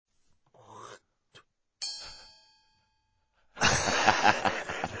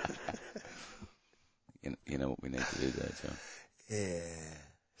John. Yeah,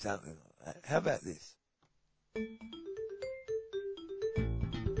 something like that. How about this?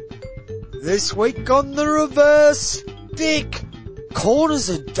 This week on the reverse stick, corners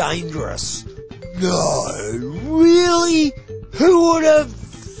are dangerous. No, really? Who would have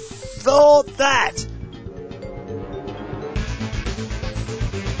thought that?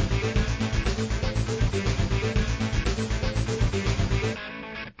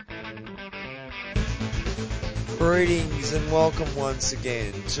 Greetings and welcome once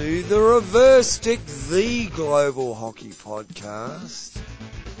again to the Reverse Stick, the Global Hockey Podcast.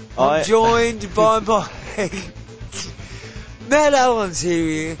 I'm joined by my Matt Allen's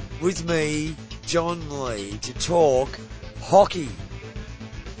here with me, John Lee, to talk hockey.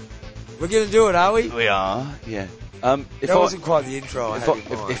 We're going to do it, are we? We are, yeah. That wasn't quite the intro I had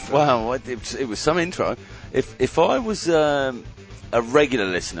in mind. Well, it was some intro. If I was a regular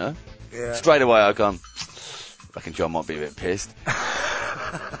listener, straight away I'd gone, I reckon John might be a bit pissed.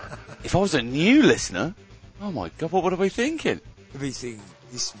 If I was a new listener, oh my God, what would I be thinking? I'd be thinking,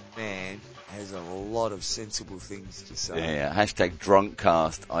 this man has a lot of sensible things to say. Yeah, hashtag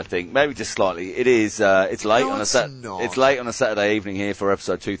drunkcast, I think. Maybe just slightly. It is, it's late on it's late on a Saturday evening here for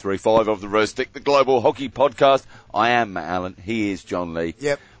episode 235 of the Reverse Stick, the Global Hockey Podcast. I am Matt Allen. He is John Lee.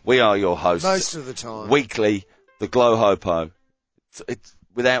 Yep. We are your hosts. Most of the time. Weekly, the Glow Hopo. It's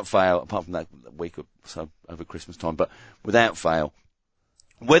without fail, apart from that week or so over Christmas time, but without fail,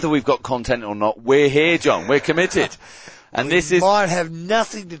 whether we've got content or not, we're here, John. We're committed. And we might have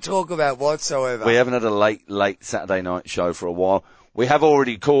nothing to talk about whatsoever. We haven't had a late Saturday night show for a while. We have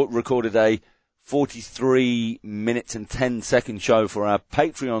already recorded a 43 minutes and 10 second show for our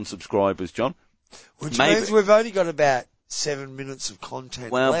Patreon subscribers, John. Which means we've only got about 7 minutes of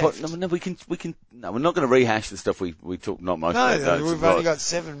content left. But no, we're not going to rehash the stuff we talked, not most of it. No, we've only got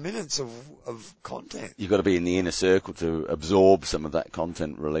 7 minutes of content. You've got to be in the inner circle to absorb some of that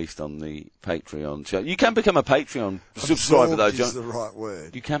content released on the Patreon show. You can become a Patreon subscriber, though, John. Is the right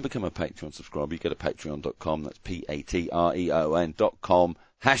word. You can become a Patreon subscriber. You go to patreon.com, that's patreon.com,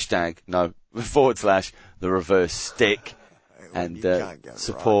 #, the reverse stick, and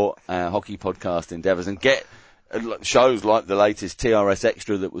support our hockey podcast endeavours and get shows like the latest TRS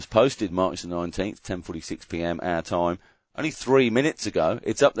Extra that was posted March the 19th, 10:46 p.m. our time, only 3 minutes ago.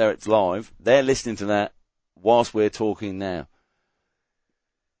 It's up there, it's live. They're listening to that whilst we're talking now.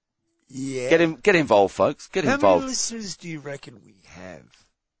 Yeah. Get involved, folks. Get involved. How many listeners do you reckon we have?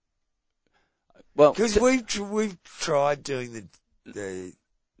 Well, because we've tried doing the.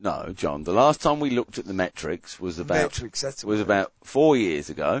 No, John. The last time we looked at the metrics was about 4 years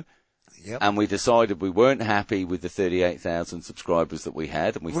ago. Yep. And we decided we weren't happy with the 38,000 subscribers that we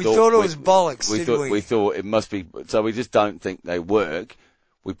had. And we thought it was bollocks, didn't we? We thought it must be, so we just don't think they work.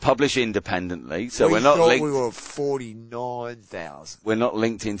 We publish independently, so we're not linked. We were 49,000. We're not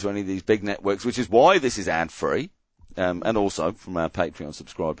linked into any of these big networks, which is why this is ad-free. And also from our Patreon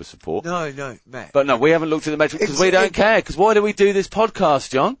subscriber support. No, Matt. But no, we haven't looked at the metrics because we don't care. Because why do we do this podcast,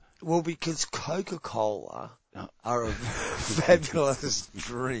 John? Well, because Coca-Cola are a fabulous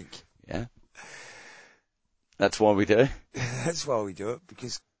drink. Yeah. That's why we do it. That's why we do it,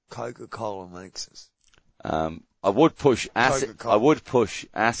 because Coca-Cola makes us. I would push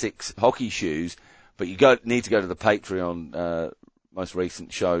Asics hockey shoes, but you need to go to the Patreon most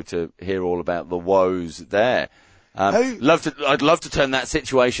recent show to hear all about the woes there. I'd love to turn that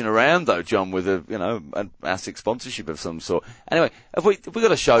situation around though, John, with an ASIC sponsorship of some sort. Anyway, have we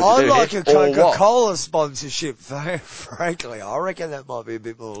got a show to do I'd like here, a Coca-Cola sponsorship, frankly. I reckon that might be a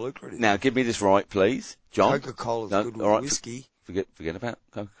bit more lucrative. Now, give me this right, please, John. Coca-Cola's good with whiskey. Forget about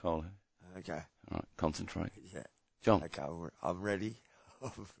Coca-Cola. Okay. All right, concentrate. Yeah. John. Okay, I'm ready.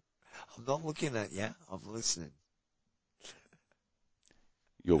 I'm not looking at you. I'm listening.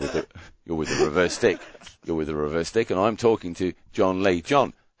 You're with the reverse stick. You're with the reverse stick, and I'm talking to John Lee.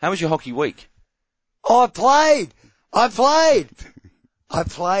 John, how was your hockey week? Oh, I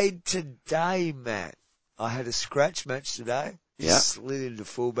played today, Matt. I had a scratch match today. Yeah. Slid into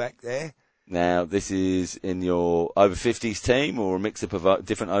fullback there. Now, this is in your over 50s team, or a mix up of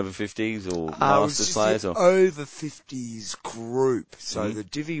different over 50s or Masters players? Or over 50s group. So the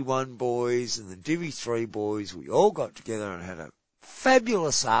Divi 1 boys and the Divi 3 boys, we all got together and had a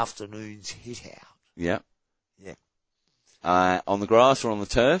fabulous afternoon's hit out. Yeah. Yeah. On the grass or on the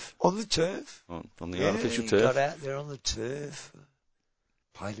turf? On the turf. On the artificial turf? Got out there on the turf.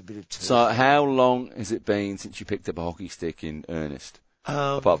 Played a bit of turf. So how long has it been since you picked up a hockey stick in earnest?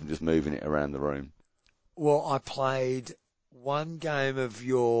 Apart from just moving it around the room. Well, I played one game of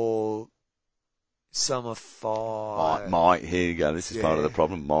your Summer Five. Here you go. This is part of the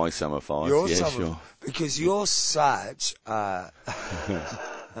problem. My Summer Five. Your yeah, Summer, sure. Because you're such,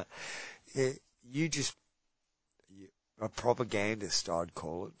 you just, a propagandist, I'd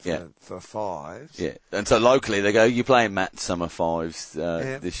call it, for Fives. Yeah, and so locally they go, you're playing Matt's Summer Fives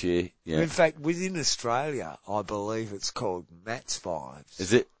this year. Yeah. In fact, within Australia, I believe it's called Matt's Fives.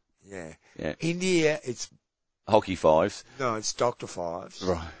 Is it? Yeah. Yeah. India, it's... Hockey Fives. No, it's Dr. Fives.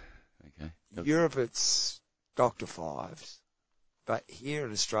 Right. Okay. Europe, it's Dr. Fives. But here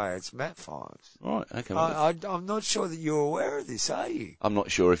in Australia, it's Matt Fives. Right, okay. I'm not sure that you're aware of this, are you? I'm not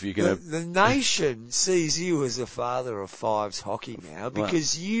sure if you're going to... The nation sees you as a father of Fives hockey now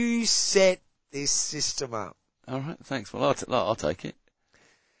because you set this system up. All right, thanks. Well, I'll take it.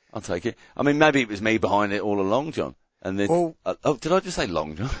 I'll take it. I mean, maybe it was me behind it all along, John. And then... did I just say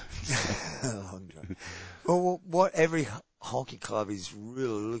Long John? Long John. Well, what every hockey club is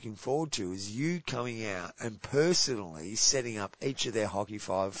really looking forward to is you coming out and personally setting up each of their hockey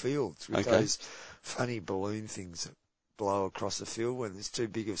five fields with those funny balloon things that blow across the field when there's too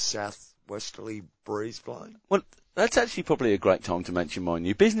big of southwesterly breeze blowing. Well, that's actually probably a great time to mention my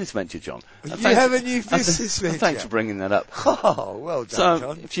new business venture, John. You have a new business venture. Thanks for bringing that up. Oh, well done,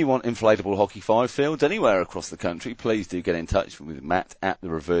 John. So, if you want inflatable hockey five fields anywhere across the country, please do get in touch with Matt at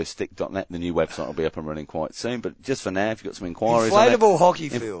thereversestick.net. The new website will be up and running quite soon. But just for now, if you've got some inquiries inflatable hockey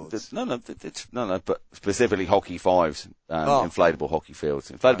fields. No, but specifically hockey fives, inflatable hockey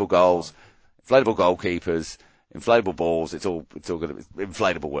fields, inflatable goals, inflatable goalkeepers, inflatable balls. It's all going to be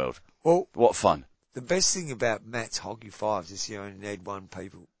inflatable world. Well, what fun! The best thing about Matt's hockey fives is you only need one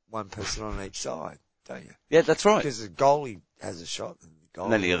person on each side, don't you? Yeah, that's right. Because the goalie has a shot, and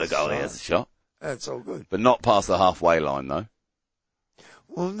then the other goalie has a shot. That's all good. But not past the halfway line, though.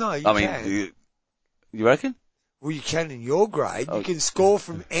 Well, no, you can. You reckon? Well, you can in your grade. You can score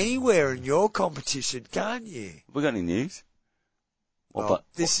from anywhere in your competition, can't you? Have we got any news?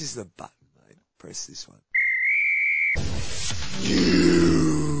 This is the button, mate. Press this one.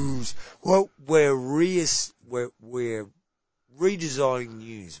 News. Well, we're redesigning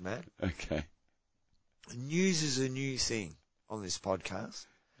news, Matt. Okay. News is a new thing on this podcast.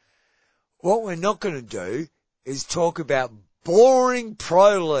 What we're not going to do is talk about boring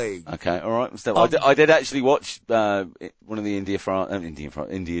pro league. Okay, all right. I did actually watch one of the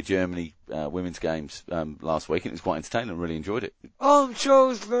India-Germany women's games last week, and it was quite entertaining. I really enjoyed it. Oh, I'm sure it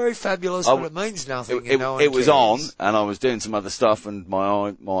was very fabulous, but it means nothing. It was on, and I was doing some other stuff, and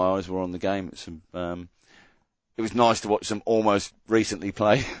my eyes were on the game. It was nice to watch some almost recently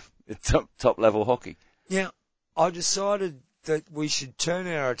play top level hockey. Yeah, I decided that we should turn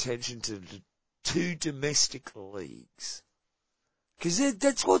our attention to the two domestic leagues. Because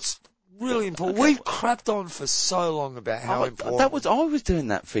that's what's really important. Okay. We've crapped on for so long about how important... I was doing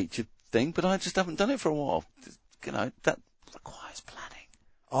that featured thing, but I just haven't done it for a while. You know, that requires planning.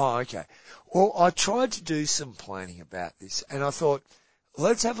 Oh, okay. Well, I tried to do some planning about this, and I thought,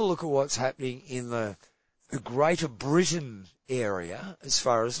 let's have a look at what's happening in the Greater Britain area as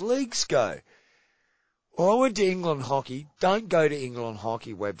far as leagues go. Well, I went to England Hockey. Don't go to England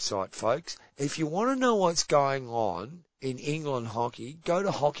Hockey website, folks. If you want to know what's going on in England Hockey, go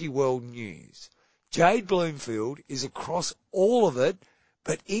to Hockey World News. Jade Bloomfield is across all of it,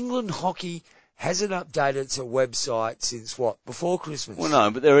 but England Hockey hasn't updated its website since before Christmas. Well,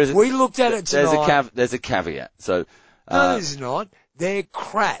 no, but there is. We looked at it tonight. There's a caveat. So no, there's not. They're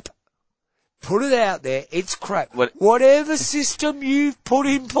crap. Put it out there. It's crap. Whatever system you've put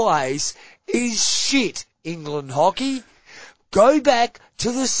in place is shit, England Hockey. Go back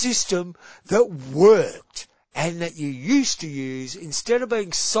to the system that worked and that you used to use instead of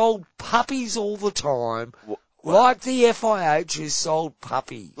being sold puppies all the time, like the FIH has sold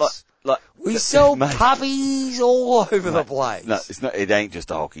puppies. We sell puppies all over the place. No, it's not. It ain't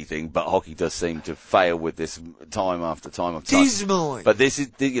just a hockey thing, but hockey does seem to fail with this time after time after time. Dismally. But this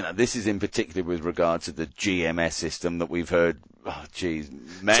is in particular with regard to the GMS system that we've heard. Oh, geez,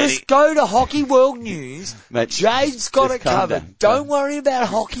 just go to Hockey World News. Jade's got it covered. Don't worry about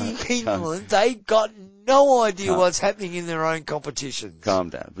Hockey England. They got no idea what's happening in their own competitions. Calm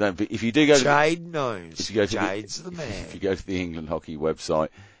down. No, but if you do go, Jade knows. Jade's the man. If you go to the England Hockey website.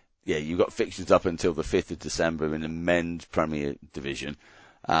 Yeah, you've got fixtures up until the 5th of December in the men's Premier Division.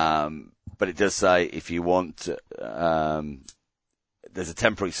 But it does say if you want, there's a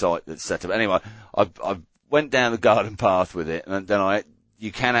temporary site that's set up. Anyway, I went down the garden path with it, and then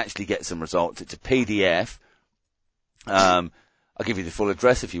you can actually get some results. It's a PDF. I'll give you the full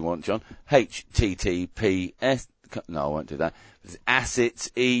address if you want, John. HTTPS. No, I won't do that. There's assets,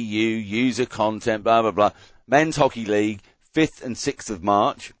 EU, user content, blah, blah, blah. Men's Hockey League, 5th and 6th of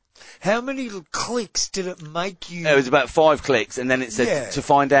March. How many clicks did it make you? It was about 5 clicks, and then it said Yeah. to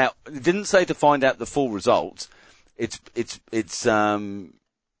find out. It didn't say to find out the full results. There's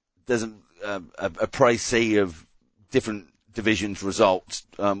a précis of different divisions results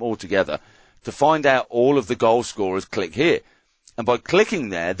altogether. To find out all of the goal scorers, click here, and by clicking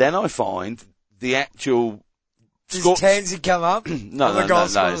there, then I find the actual. Does Tansy come up? No,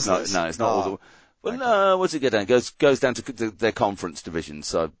 it's not all the. Well, no, what's it get down? Goes down to their conference divisions.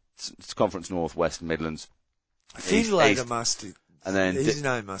 So it's Conference North, West, Midlands. Finlater and then his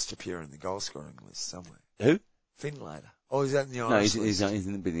name must appear in the goal scoring list somewhere. Who? Finlater. Or is that in the Irish list? No, he's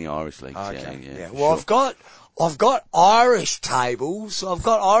in the Irish league. Okay. Yeah. Well, sure. I've got Irish tables. I've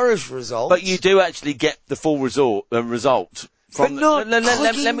got Irish results. But you do actually get the full result from. But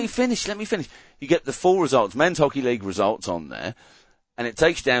let me finish. You get the full results, Men's Hockey League results on there, and it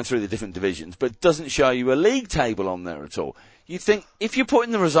takes you down through the different divisions, but it doesn't show you a league table on there at all. You think, if you're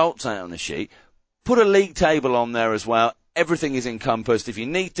putting the results out on a sheet, put a league table on there as well. Everything is encompassed. If you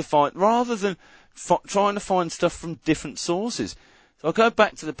need to find, rather than trying to find stuff from different sources. So I'll go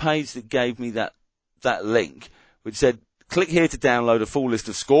back to the page that gave me that link, which said, click here to download a full list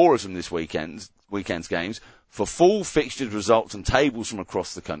of scorers from this weekend's games. For full fixtures, results and tables from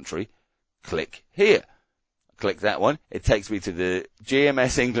across the country, click here. Click that one. It takes me to the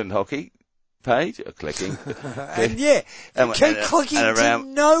GMS England Hockey page. Clicking. And keep clicking to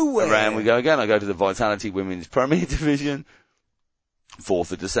nowhere. Around we go again. I go to the Vitality Women's Premier Division.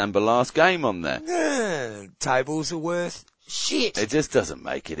 4th of December, last game on there. Tables are worth shit. It just doesn't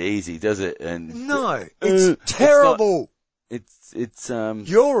make it easy, does it? And no, it's terrible. It's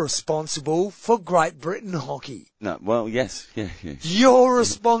You're responsible for Great Britain hockey. No, well, yes. Yeah. You're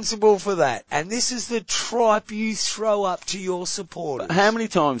responsible for that. And this is the tripe you throw up to your supporters. But how many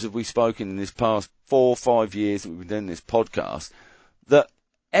times have we spoken in this past 4 or 5 years that we've been doing this podcast that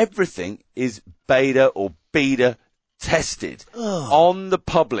everything is beta or beta tested on the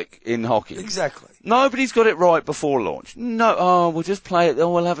public in hockey? Exactly. Nobody's got it right before launch. No, we'll just play it.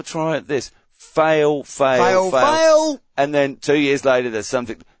 We'll have a try at this. Fail. And then 2 years later, there's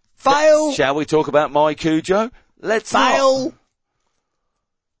something. Fail. Shall we talk about my Cujo? Let's fail. Not.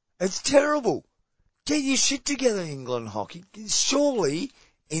 It's terrible. Get your shit together, England hockey. Surely,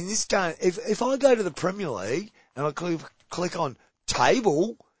 in this day, if I go to the Premier League and I click on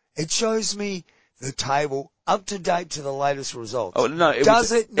table, it shows me the table up to date to the latest results. Oh no!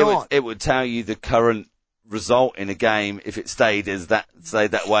 It would tell you the current result in a game if it stayed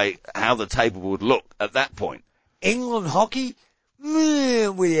that way, how the table would look at that point. England hockey, we're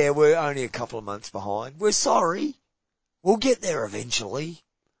only a couple of months behind. We're sorry. We'll get there eventually.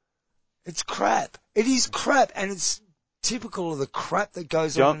 It's crap. It is crap, and it's typical of the crap that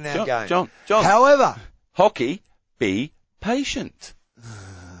goes on in our game. John. However, hockey, be patient.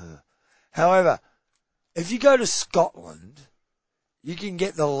 However, if you go to Scotland, you can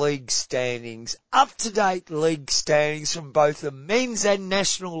get the league standings, up-to-date league standings from both the men's and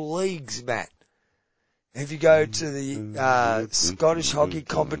national leagues, Matt. If you go to the Scottish hockey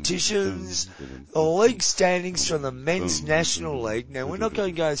competitions, the league standings from the men's national league. Now, we're not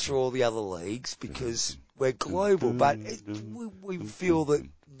going to go through all the other leagues because we're global, but we feel that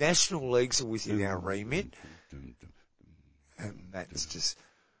national leagues are within our remit. And Matt's just...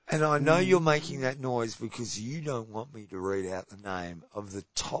 And I know you're making that noise because you don't want me to read out the name of the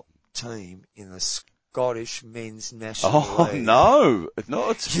top team in the Scottish men's national league. No, not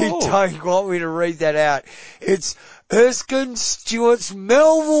at all. You don't want me to read that out. It's Erskine Stewart's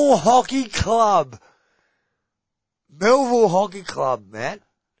Melville Hockey Club. Melville Hockey Club, Matt.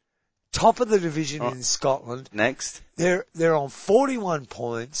 Top of the division in Scotland. Next. They're on 41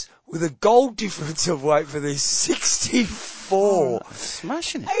 points with a goal difference of, wait for this, 64.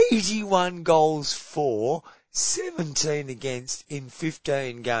 Smashing it. 81 goals for, 17 against in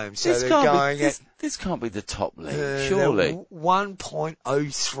 15 games. So this can't be the top league, surely.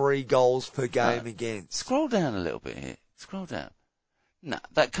 1.03 goals per game against. Scroll down a little bit here. Scroll down. No,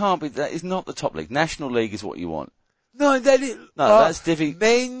 that can't be, that is not the top league. National League is what you want. No, that is... No, that's difficult.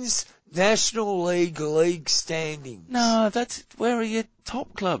 Men's National League standings. No, where are your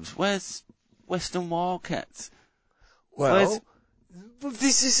top clubs? Where's Western Wildcats? Well,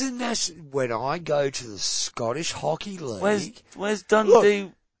 this is a national... When I go to the Scottish Hockey League... Where's Dundee?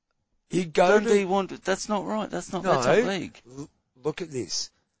 Look, you go Dundee that's not right. That's not their top league. Look at this.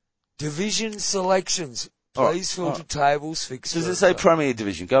 Division selections. Please filter tables, fix... Does it say Premier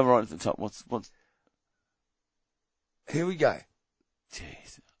Division? Go right to the top. What's... Here we go.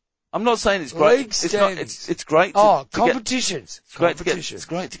 Jeez. I'm not saying it's great. It's great. Competitions. It's great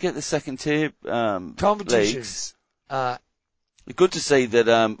to get the second tier competitions. Leagues. Good to see that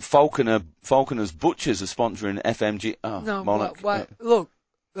Falconer's Butchers are sponsoring FMG. Oh, No, Monarch. wait, look,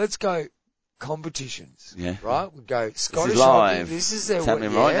 let's go competitions. Yeah. Right? We go Scottish This is live. Hockey. This is their It's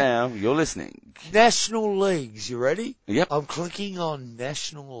happening right now. You're listening. National Leagues. You ready? Yep. I'm clicking on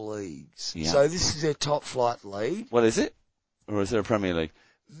National Leagues. Yep. So this is their top flight league. What is it? Or is there a Premier League?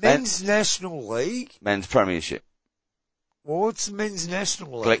 Men's National League. Men's Premiership. Well, what's the Men's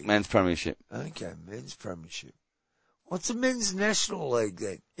National League? Click Men's Premiership. Okay, Men's Premiership. What's the Men's National League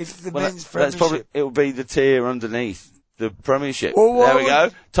then? If the Well, Men's Premiership. it will be the tier underneath the Premiership. Well, there we go.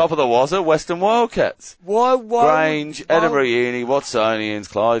 Top of the Wazza, Western Wildcats. Why Grange, Edinburgh Uni, Watsonians,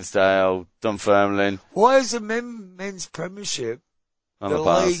 Clydesdale, Dunfermline. Why is the Men's Premiership On the the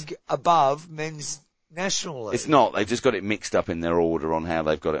pass. league above Men's National League? It's not. They just got it mixed up in their order on how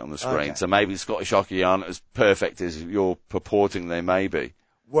they've got it on the screen. Okay. So maybe Scottish hockey aren't as perfect as you're purporting they may be.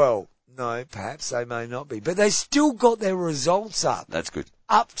 Well, no, perhaps they may not be. But they still got their results up. That's good.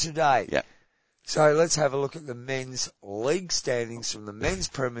 Up to date. Yeah. So let's have a look at the men's league standings from the men's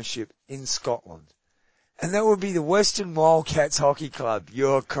premiership in Scotland. And that would be the Western Wildcats Hockey Club.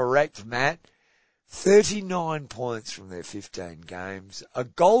 You're correct, Matt. 39 points from their 15 games. A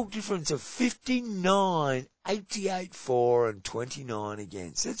goal difference of 59, 88 for and 29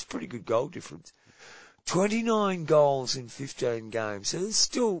 against. That's a pretty good goal difference. 29 goals in 15 games. So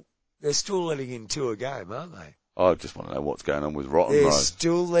they're still letting in 2 a game, aren't they? I just want to know what's going on with Rotten They're Row.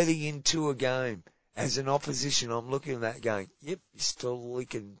 still letting in 2 a game. As an opposition, I'm looking at that going, yep, you're still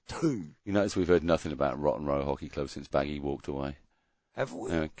leaking 2. You notice we've heard nothing about Rotten Row Hockey Club since Baggy walked away. Have we?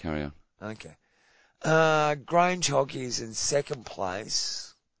 Carry on. Okay. Grange Hockey is in second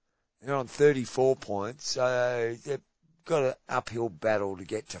place. They're on 34 points, so they've got an uphill battle to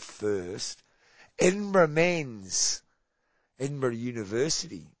get to first. Edinburgh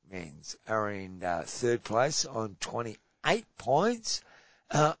University men's are in third place on 28 points.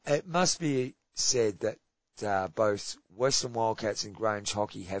 It must be said that both Western Wildcats and Grange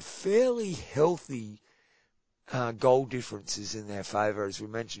Hockey have fairly healthy goal differences in their favour. As we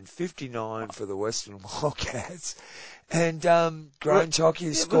mentioned, 59 for the Western Wildcats. And Grange Hockey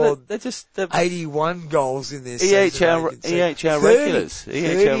has scored 81 goals in their season. EHL regulars.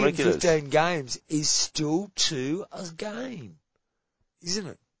 30 in 15 games is still 2 a game, isn't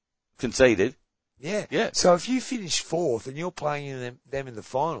it? Conceded. Yeah. So if you finish 4th and you're playing them in the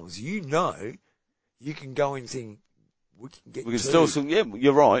finals, you know you can go and think, we can get 2. Still, yeah,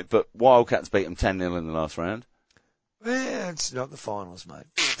 you're right, but Wildcats beat them 10-0 in the last round. Well, it's not the finals, mate.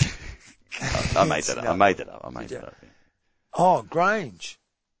 I made that up. Yeah. Oh, Grange.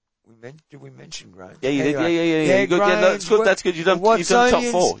 Did we mention Grange? Yeah, you did. Yeah. Good. Grange, that's good. You've done top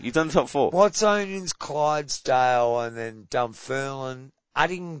 4. You've done the top 4. Watsonians, Clydesdale, and then Dunfermline,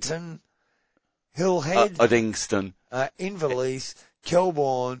 Uddington, Hillhead, Uddingston, Inverleith,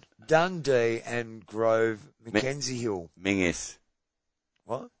 Kelbourne, Dundee, and Grove, Mackenzie Hill. Mingis.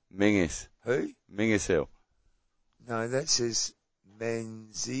 What? Mingis. Who? Mingis Hill. No, that says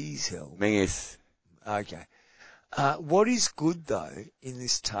Menzies Hill. Mingis. Okay. What is good though in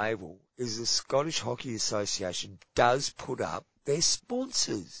this table is the Scottish Hockey Association does put up their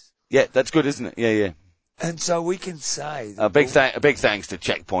sponsors. Yeah, that's good, isn't it? Yeah. And so we can say a big thanks to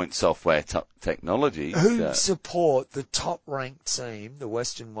Checkpoint Software Technology who support the top ranked team, the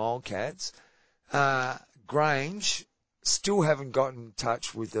Western Wildcats. Grange still haven't gotten in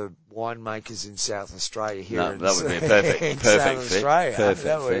touch with the winemakers in South Australia here. No, that would be a perfect South fit. Australia. Perfect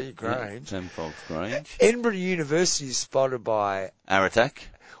that would be fit. Grange. Tenfolds Grange. Edinburgh University is spotted by Aratak.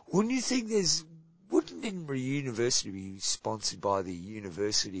 Wouldn't you think wouldn't Edinburgh University be sponsored by the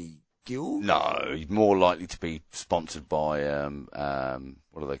University Guild? No, more likely to be sponsored by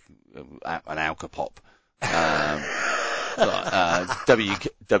what are they? An Alcopop.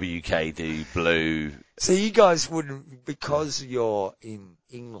 WKD Blue. So you guys wouldn't, because you're in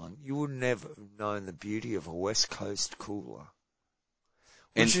England, you would never have known the beauty of a West Coast cooler.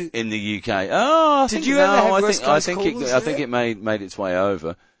 In the UK. Oh, did you ever have West Coast coolers? I think it made its way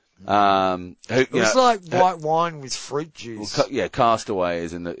over. It was like white wine with fruit juice. Well, Castaway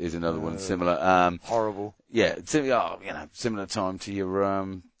is another one similar. Horrible. Yeah, similar time to your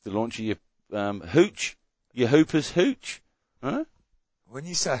the launch of your Hooch, your Hooper's Hooch. Huh? When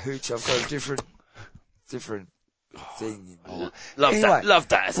you say Hooch, I've got a different thing. Love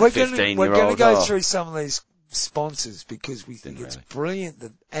that as a 15-year-old. We're going to go through some of these sponsors because we think it's brilliant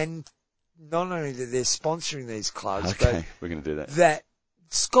and not only that they're sponsoring these clubs, but we're going to do that. That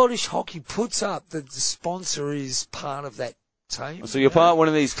Scottish Hockey puts up that the sponsor is part of that team. So you're part of one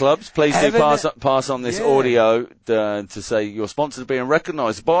of these clubs. Please do pass on this audio to say your sponsor is being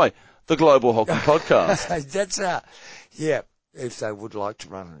recognised by the Global Hockey Podcast. That's if they would like to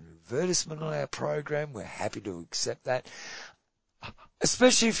run an advertisement on our program, we're happy to accept that.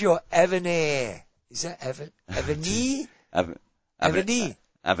 Especially if you're Avenir. Is that Avenir? Avenir.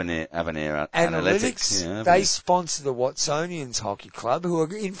 Avenir Analytics. Yeah, they sponsor the Watsonians Hockey Club, who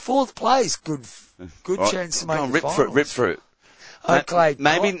are in 4th place. Good right, chance to make the rip finals. Rip through it. Okay.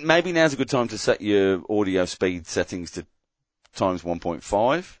 Maybe now's a good time to set your audio speed settings to times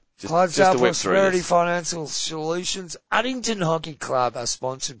 1.5. Clydesdale Prosperity Financial Solutions, Addington Hockey Club are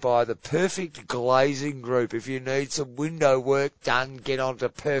sponsored by the Perfect Glazing Group. If you need some window work done, get on to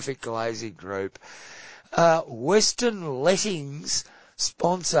Perfect Glazing Group. Western Lettings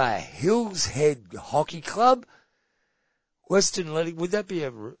sponsor Hills Head Hockey Club. Western Letting, would that be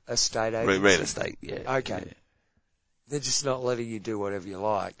a estate agency? Real estate, yeah. Okay. Yeah. They're just not letting you do whatever you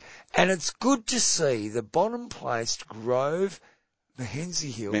like. And it's good to see the bottom placed Grove Mackenzie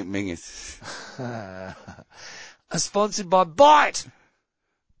Hill Mingus. are sponsored by Byte.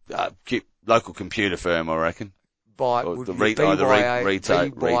 Local computer firm, I reckon. Byte would the be BYA,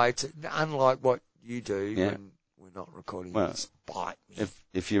 retail. unlike what you do when we're not recording. It's Byte.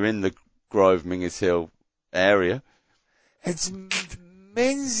 If you're in the Grove Mingus Hill area. It's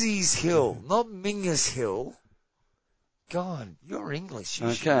Menzies Hill, not Mingus Hill. God, you're English.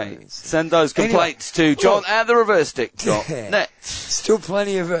 Okay. Send those complaints to John at thereversestick.net. Still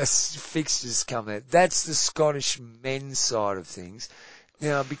plenty of fixtures coming. That's the Scottish men's side of things.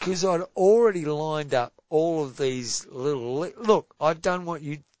 Now, because I'd already lined up all of these look, I've done what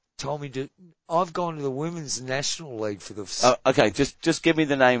you told me to. I've gone to the Women's National League for the... okay, just give me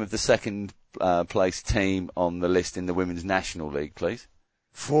the name of the second place team on the list in the Women's National League, please.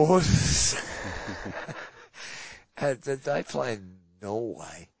 Force. They play in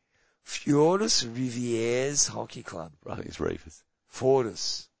Norway. Fjordus Rivières Hockey Club. I think it's Reefers.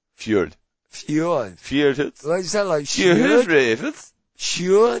 Fortis. Fjord. Fjordus. Is that like Fjord? Reefers.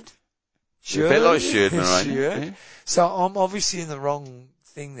 Fjord? A bit like Fjord, right? Yeah. So I'm obviously in the wrong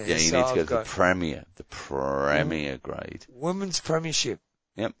thing there. Yeah, you need to go to the Premier grade. Women's Premiership.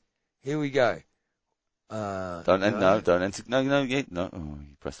 Yep. Here we go. Don't enter. No. Oh,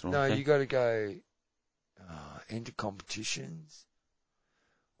 you pressed the wrong thing. You got to go. Enter competitions.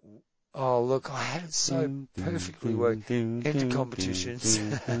 Oh, look, I had it so perfectly worked. Enter competitions.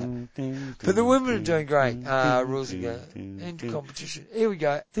 But the women are doing great. Rules go. Enter competition. Here we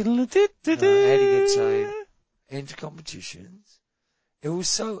go. Adding a team. Enter competitions. It was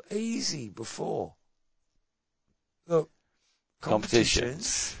so easy before. Look.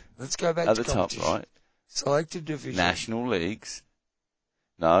 Competitions. Let's go back to competition. At the top, right. Selected division. National leagues.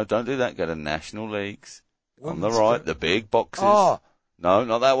 No, don't do that. Go to national leagues. On the right, the big boxes. Oh. No,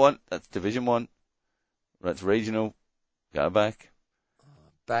 not that one. That's Division 1. That's regional. Go back.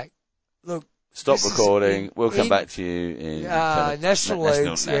 Back. Look. Stop recording. We'll come back to you in national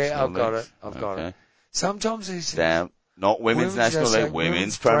leagues. I've got it. I've got it. Sometimes it's down. Not Women's National League,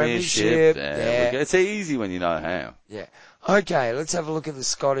 Women's Premiership. There we go. It's easy when you know how. Yeah. Okay, let's have a look at the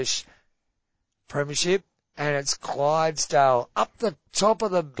Scottish Premiership. And it's Clydesdale up the top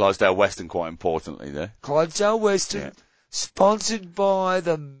of the... Clydesdale Western, quite importantly, there. Clydesdale Western, sponsored by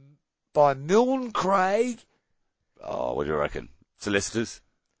Milne Craig. Oh, what do you reckon? Solicitors?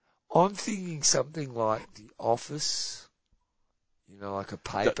 I'm thinking something like The Office. Like a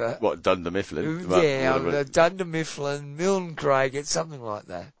paper. Dunder Mifflin? Dunder Mifflin, Milne Craig, it's something like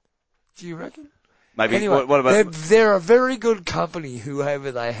that. Do you reckon? Maybe. Anyway, what about? They're a very good company,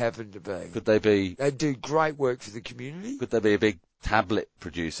 whoever they happen to be. Could they be? They do great work for the community. Could they be a big tablet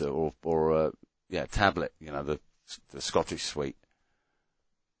producer or tablet? The Scottish suite.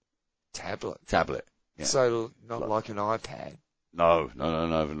 Tablet. Yeah. So not like an iPad. No.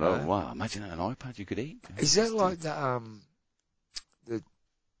 Wow, imagine an iPad you could eat. Is that like the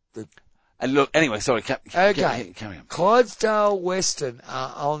And look, anyway, sorry, carry on. Clydesdale Western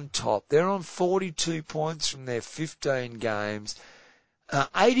are on top. They're on 42 points from their 15 games.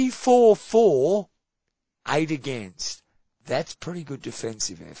 84 for, 8 against. That's pretty good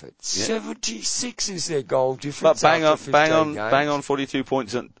defensive effort. Yeah. 76 is their goal difference. But bang on 42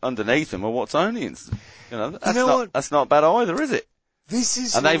 points underneath them are Watsonians. That's not bad either, is it?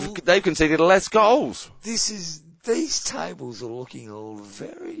 And they've conceded less goals. These tables are looking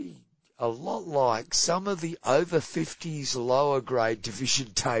a lot like some of the over 50s lower grade division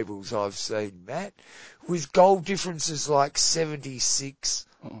tables I've seen, Matt, with goal differences like 76.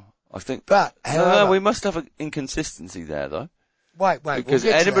 Oh, I think. But however, we must have an inconsistency there, though. Wait, because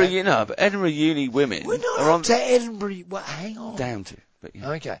we'll Edinburgh, but Edinburgh Uni women we're not are on to Edinburgh. Well, hang on. Down to, but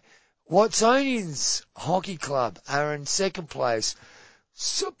yeah. Okay. Watsonians Hockey Club are in second place,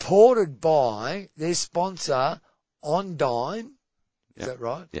 supported by their sponsor, Ondine. Is that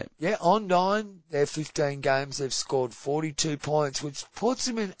right? Yeah. Yeah, Ondine, they're 15 games, they've scored 42 points, which puts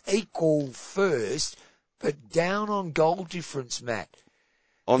them in equal first, but down on goal difference, Matt.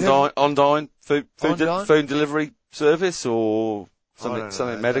 Ondine food delivery service or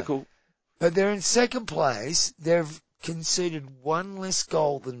something medical? But they're in second place. They've conceded one less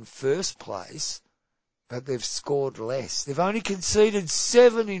goal than first place, but they've scored less. They've only conceded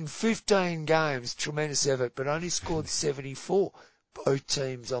 7 in 15 games, tremendous effort, but only scored 74. Both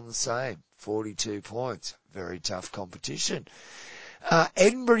teams on the same, 42 points. Very tough competition.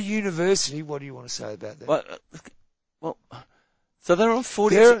 Edinburgh University, what do you want to say about that? Well, so they're on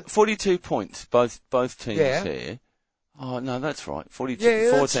 42 points, both teams here. Oh, no, that's right. 42,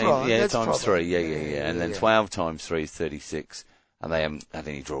 yeah, 14, right. yeah, that's times probably, 3, yeah. And then 12 times 3 is 36. And they haven't had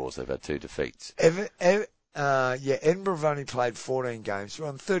any draws. They've had 2 defeats. Edinburgh have only played 14 games. They're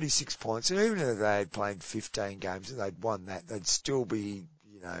on 36 points. And even if they had played 15 games and they'd won that, they'd still be,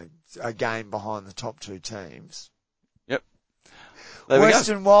 a game behind the top 2 teams. Yep.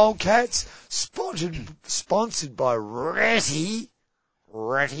 Western Wildcats, sponsored by Ratty.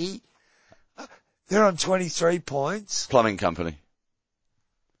 They're on 23 points. Plumbing company.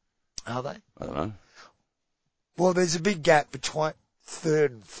 Are they? I don't know. Well, there's a big gap between 3rd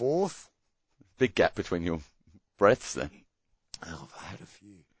and 4th. Big gap between your breaths then. Oh, I've had a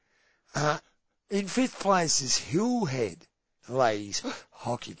few. In 5th place is Hillhead, ladies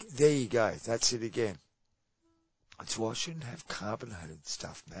hockey. There you go. That's it again. That's why I shouldn't have carbonated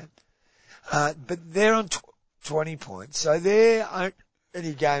stuff, man. But they're on 20 points, so they're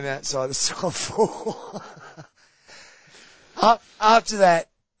any game outside the top 4. After that,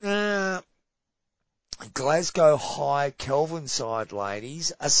 Glasgow High Kelvin side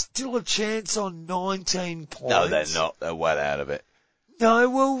ladies are still a chance on 19 points. No, they're not. They're well out of it. No,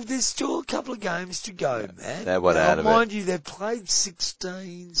 well, there's still a couple of games to go, Matt. They're well out of it. Mind you, they've played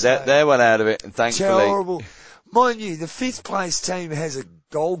 16. So they're well out of it, and thankfully. Terrible. Mind you, the 5th place team has a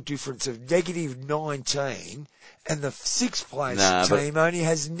goal difference of -19, and the 6th place team only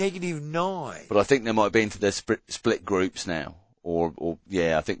has -9. But I think they might be into their split groups now. Or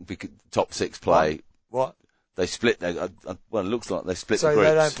I think top 6 play. What? They split it looks like they split the groups. So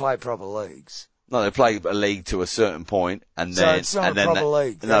they don't play proper leagues? No, they play a league to a certain point, and then... So it's not a proper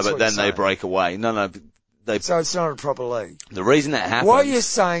league? No, but then they break away. No, so it's not a proper league? The reason that happens... What you're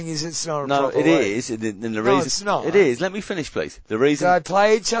saying is it's not a proper league? No, it is. And the reason, it's not. It is. Let me finish, please. The reason... So they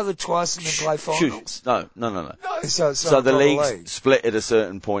play each other twice and then play finals? No. No, so it's not a the proper leagues league. split at a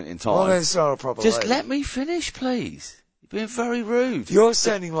certain point in time. Well, then it's not a proper league. Just let me finish, please. You're being very rude. You're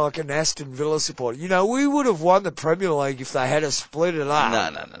sounding like an Aston Villa supporter. We would have won the Premier League if they had split it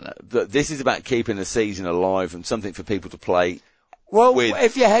up. No. But this is about keeping the season alive and something for people to play. Well,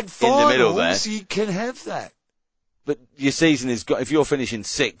 if you had finals, in the middle there, you can have that. But your season if you're finishing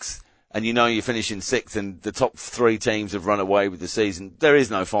 6th and you're finishing 6th and the top 3 teams have run away with the season, there is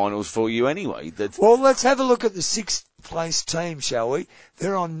no finals for you anyway. Well, let's have a look at the 6th place team, shall we?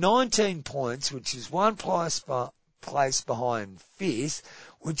 They're on 19 points, which is 1 place behind 5th,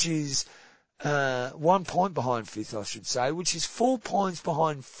 which is 1 point behind 5th, I should say, which is 4 points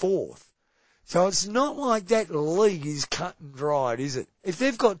behind 4th. So it's not like that league is cut and dried, is it? If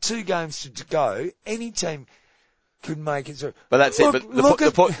they've got 2 games to go, any team could make it through. But that's it.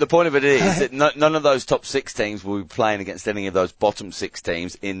 But the point of it is that none of those top 6 teams will be playing against any of those bottom 6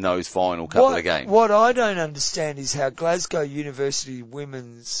 teams in those final couple of games. What I don't understand is how Glasgow University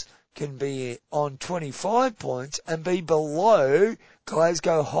women's can be on 25 points and be below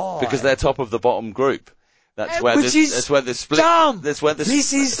Glasgow High. Because they're top of the bottom group. That's where the split. Dumb. That's where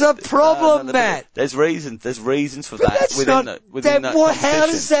this is the problem, Matt. There's reasons for that within that competition. How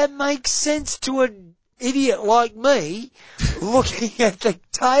does that make sense to an idiot like me looking at the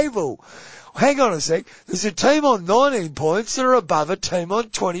table? Hang on a sec. There's a team on 19 points that are above a team on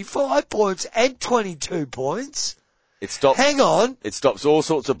 25 points and 22 points. Hang on. It stops all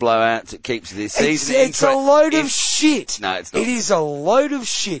sorts of blowouts. It keeps the season It's a load of shit. No, it's not. It is a load of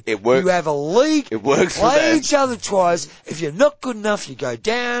shit. It works. You have a league. It works you play for them. each other twice. If you're not good enough, you go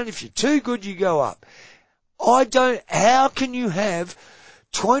down. If you're too good, you go up. How can you have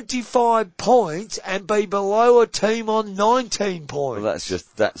 25 points and be below a team on 19 points? Well,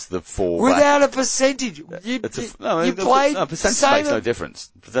 that's the fall. Without a percentage. You played percentage makes no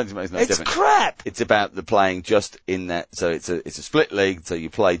difference. Percentage makes no difference. It's crap. It's about the playing just in that, so it's a split league, so you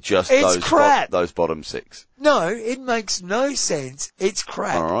play just those bottom 6. No, it makes no sense. It's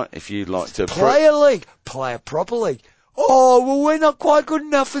crap. Alright, if you'd like to play a league, play a proper league. Oh, well, we're not quite good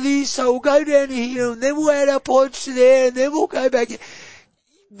enough for this, so we'll go down here and then we'll add our points to there and then we'll go back.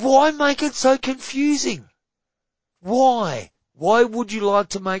 Why make it so confusing? Why? Why would you like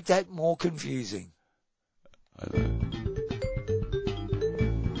to make that more confusing? I don't know.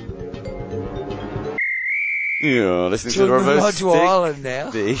 Yeah, listening to the Reverse to Ireland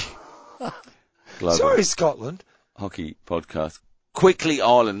now. The Global Sorry, Scotland. Hockey Podcast. Quickly,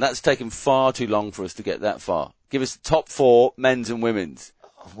 Ireland. That's taken far too long for us to get that far. Give us the top 4 men's and women's.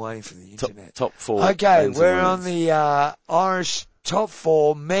 I'm waiting for the internet. Top 4. Okay, men's we're and on women's. the Irish top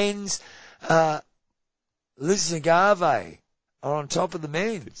 4 men's. Lisnagave are on top of the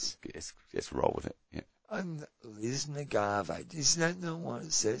men's. Yes, roll with it. Yeah. And Lisnagave. Isn't that what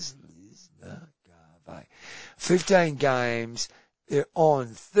it says? Lisnagave. 15 games. They're on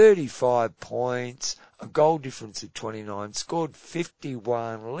 35 points. A goal difference of 29. Scored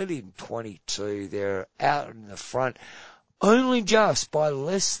 51. Led in 22. They're out in the front. Only just by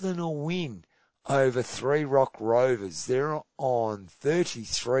less than a win over Three Rock Rovers. They're on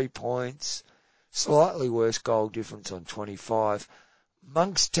 33 points. Slightly worse goal difference on 25.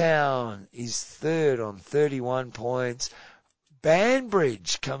 Monkstown is third on 31 points.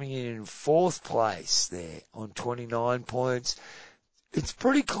 Banbridge coming in 4th place there on 29 points. It's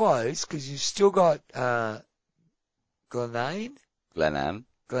pretty close because you've still got Glenanne.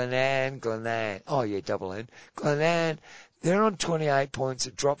 Oh yeah, double N. Glenanne. They're on 28 points.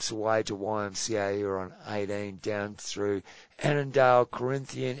 It drops away to YMCA, who are on 18, down through Annandale,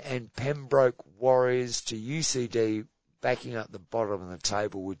 Corinthian, and Pembroke Warriors to UCD, backing up the bottom of the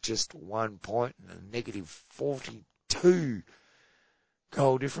table with just 1 point and a negative 42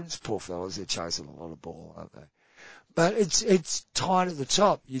 goal difference. Poor fellas, they're chasing a lot of ball, aren't they? But it's tight at the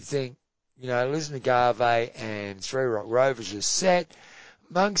top. You'd think, Lisnagave and Three Rock Rovers are set.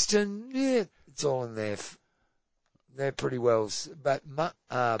 Monkston, yeah, it's all in there. They're pretty well. But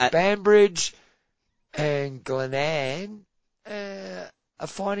Banbridge and Glenanne are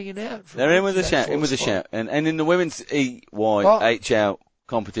fighting it out. They're in with a shout. And in the women's EYHL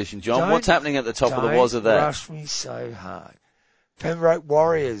competition, John, what's happening at the top of the Wazza there? Don't rush me so hard. Pembroke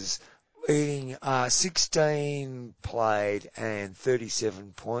Warriors leading 16 played and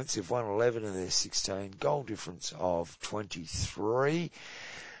 37 points. They've won 11 of their 16. Goal difference of 23.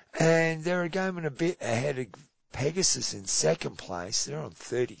 And they're a game and a bit ahead of Pegasus in second place. They're on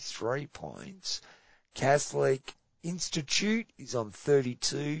 33 points. Catholic Institute is on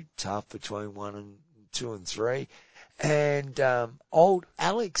 32. Tough between 1 and 2 and 3. And Old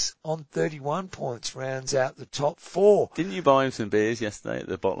Alex on 31 points rounds out the top 4. Didn't you buy him some beers yesterday at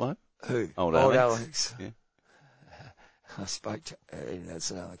the Botlow? Who? Old Alex. Yeah. I spoke to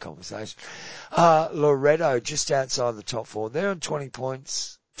that's another conversation. Loretto just outside the top 4. They're on 28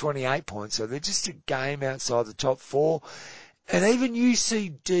 points, so they're just a game outside the top 4. And even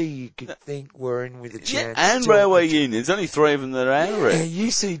UCD, you could think were in with a chance. Yeah, and Railway Union. There's only 3 of them that are out of it.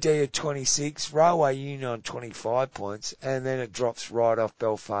 UCD at 26, Railway Union on 25 points, and then it drops right off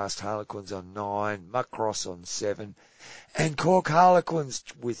Belfast Harlequins on 9, Muckross on 7, and Cork Harlequins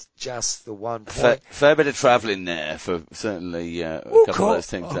with just the 1 point. Fair bit of travelling there for certainly a couple of those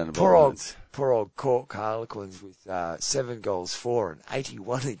teams down the bottom. Poor old Cork Harlequins with 7 goals for and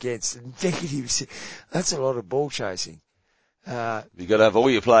 81 against and negatives. That's a lot of ball chasing. You've got to have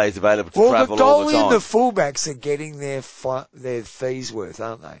all your players available to travel all the time. Well, the fullbacks are getting their fees worth,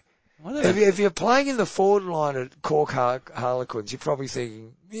 aren't they? If you're playing in the forward line at Cork Harlequins, you're probably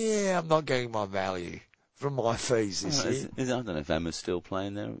thinking, yeah, I'm not getting my value from my fees this year. I don't know if Emma's still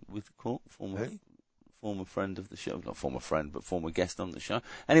playing there with Cork, former friend of the show. Not former friend, but former guest on the show.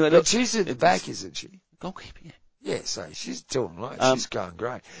 Anyway, look. But she's at the back, isn't she? Goalkeeper, yeah. Yeah, so she's doing right. She's going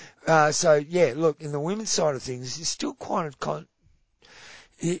great. Look, in the women's side of things, it's still quite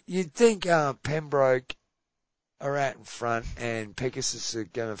you'd think Pembroke are out in front and Pegasus are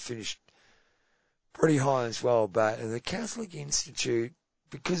going to finish pretty high as well. But the Catholic Institute,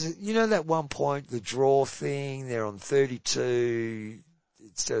 because, that 1 point, the draw thing, they're on 32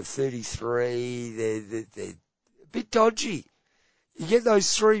 instead of 33. They're a bit dodgy. You get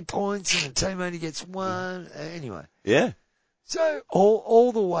those 3 points and the team only gets 1. Anyway. Yeah. So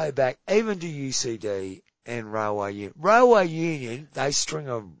all the way back, even to UCD and Railway Union. Railway Union, they string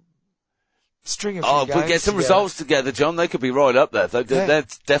a few games if we get some results together, John, they could be right up there. They're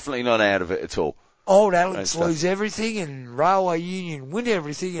definitely not out of it at all. Old Alex lose everything and Railway Union win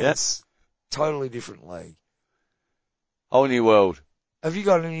everything, and it's totally different league. Whole new world. Have you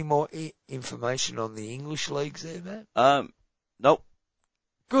got any more information on the English leagues there, Matt? Nope.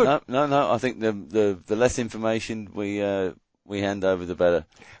 Good. No. I think the less information we hand over, the better.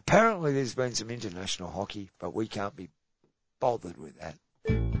 Apparently there's been some international hockey, but we can't be bothered with that.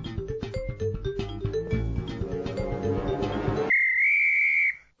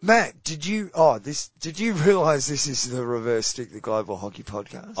 Matt, did you realise this is the Reverse Stick, the Global Hockey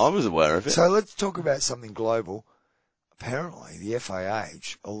Podcast? I was aware of it. So let's talk about something global. Apparently, the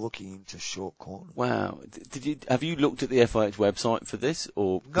FAH are looking into short corners. Wow. Have you looked at the FIH website for this?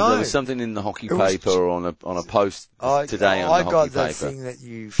 Or, 'cause No. there was something in the hockey paper or on a post today on the hockey paper. I got that thing that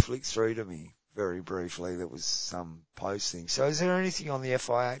you flicked through to me very briefly. There was some posting. So is there anything on the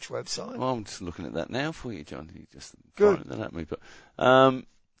FIH website? Well, I'm just looking at that now for you, John. You just Good. throwing that at me. But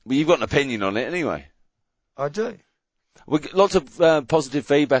you've got an opinion on it anyway. I do. We got lots of positive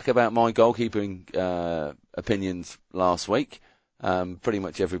feedback about my goalkeeping opinions last week. Pretty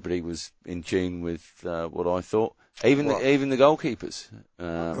much everybody was in tune with what I thought. Even the goalkeepers.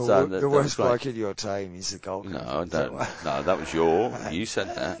 The worst bloke in your team is the goalkeeper. No, I don't. No, that was you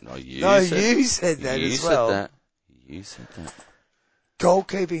said that. No, you said that as well. You said that.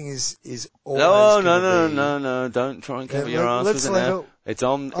 Goalkeeping is always No, don't try and cover your ass with it now. It's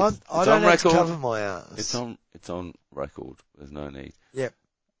on I don't have record. To cover my ass. It's on record. There's no need. Yep.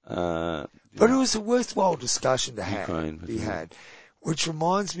 But it was a worthwhile discussion to be had, which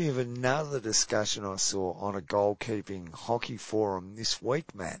reminds me of another discussion I saw on a goalkeeping hockey forum this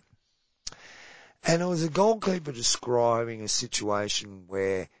week, Matt. And it was a goalkeeper describing a situation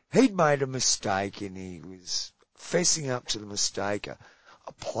where he'd made a mistake and he was fessing up to the mistake. A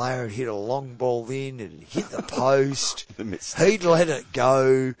player had hit a long ball in, it had hit the post, he'd let it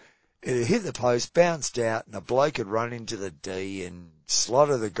go, it had hit the post, bounced out, and a bloke had run into the D and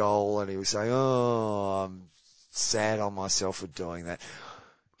slotted the goal, and he was saying, "Oh, I'm sad on myself for doing that."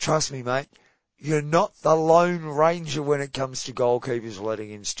 Trust me, mate, you're not the Lone Ranger when it comes to goalkeepers letting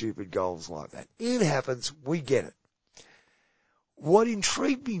in stupid goals like that. It happens, we get it. What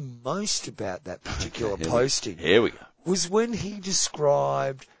intrigued me most about that particular posting Here we go. was when he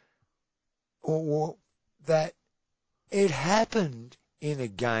described that it happened in a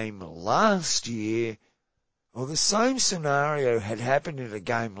game last year, or the same scenario had happened in a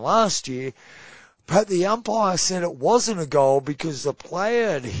game last year, but the umpire said it wasn't a goal because the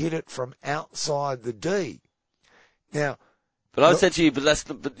player had hit it from outside the D. Now, but I said to you, but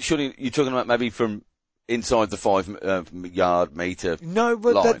surely you're talking about maybe from inside the 5 meter. No,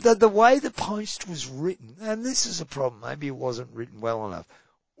 but line. the way the post was written, and this is a problem, maybe it wasn't written well enough,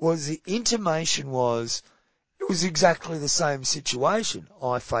 was the intimation was it was exactly the same situation.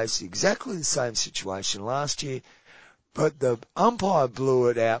 I faced exactly the same situation last year, but the umpire blew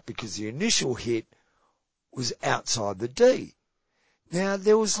it out because the initial hit was outside the D. Now,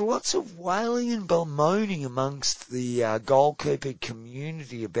 there was lots of wailing and bemoaning amongst the goalkeeping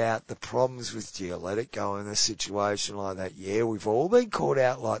community about the problems with, do you let it go in a situation like that? Yeah, we've all been caught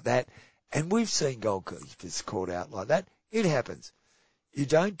out like that, and we've seen goalkeepers caught out like that. It happens. You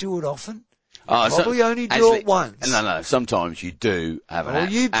don't do it often. Probably only do it once. No, sometimes you do have an... Well,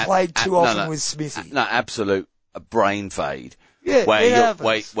 you played too often with Smithy. No, absolute brain fade. Yeah,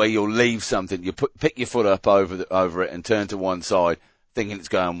 where you'll leave something, you pick your foot up over it and turn to one side, thinking it's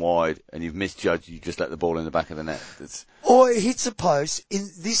going wide, and you've misjudged, you just let the ball in the back of the net. Or it hits a post. In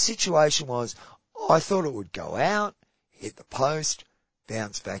this situation I thought it would go out, hit the post,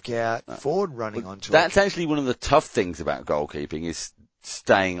 bounce back out, forward running onto it. That's actually one of the tough things about goalkeeping is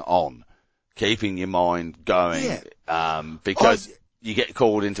staying on, keeping your mind going, because you get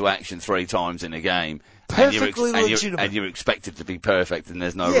called into action 3 times in a game, perfectly legitimate. And you're expected to be perfect, and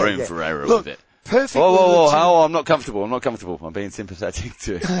there's no room for error with it. Perfectly whoa, I'm not comfortable. I'm being sympathetic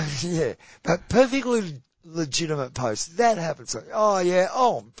to it. Yeah, but perfectly legitimate post. That happens. Like,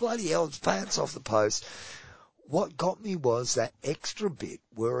 bloody hell, it's pants off the post. What got me was that extra bit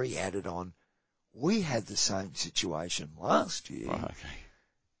where he added on, we had the same situation last year. Right, okay.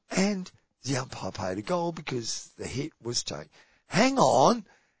 And the umpire paid a goal because the hit was taken. Hang on.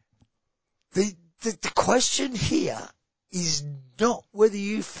 The question here is not whether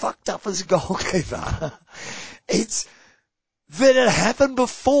you fucked up as a goalkeeper. It's that it happened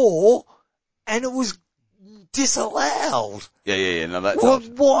before and it was disallowed. Yeah. No, that's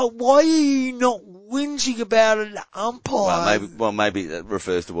why are you not whinging about an umpire? Maybe that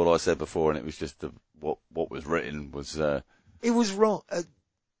refers to what I said before, and it was just what was written was. It was wrong,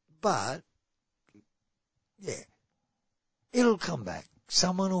 but yeah, it'll come back.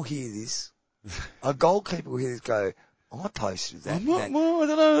 Someone will hear this. A goalkeeper will hear this. Go, I posted that. I don't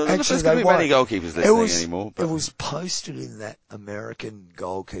know. Actually, there's many goalkeepers listening anymore. But it was posted in that American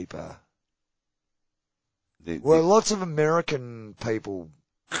goalkeeper. Lots of American people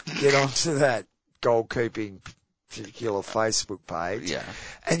get onto that goalkeeping particular Facebook page. Yeah.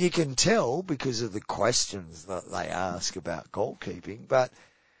 And you can tell because of the questions that they ask about goalkeeping. But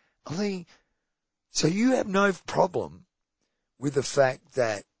I think, so you have no problem with the fact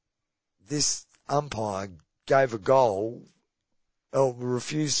that this umpire gave a goal or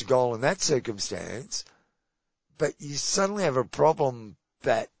refused a goal in that circumstance, but you suddenly have a problem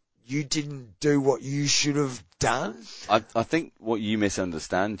that you didn't do what you should have done? I think what you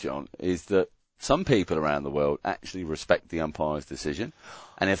misunderstand, John, is that some people around the world actually respect the umpire's decision,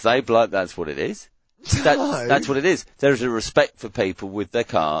 and if they blow, that's what it is. That's what it is. There is a respect for people with their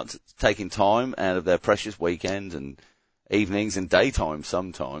cards, taking time out of their precious weekends and evenings and daytime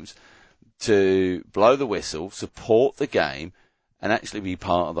sometimes to blow the whistle, support the game, and actually be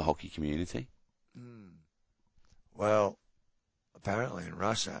part of the hockey community. Well, apparently in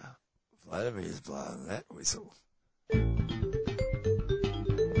Russia, Vladimir's blowing that whistle.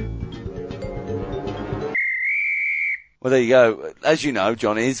 Well, there you go. As you know,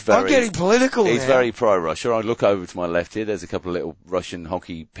 John is very... I'm getting political He's now. very pro-Russia. I look over to my left here. There's a couple of little Russian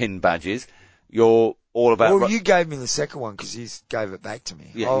hockey pin badges. You're all about... Well, you gave me the second one because you gave it back to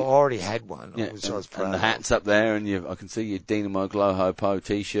me. Yeah, I already had one, yeah, which I was proud and the of. hat's up there, and I can see your Dynamo Glohopo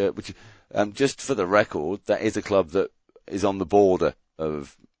T-shirt, which, just for the record, that is a club that is on the border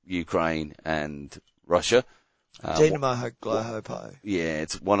of Ukraine and Russia. Dynamo Glohopo. Yeah,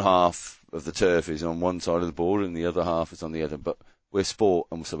 it's one half of the turf is on one side of the border and the other half is on the other, but we're sport,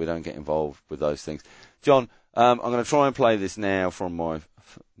 and so we don't get involved with those things. John, I'm going to try and play this now from my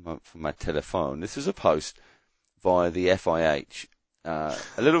telephone. This is a post via the FIH, a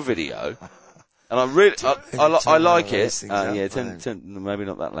little video, and I really, I like it. Maybe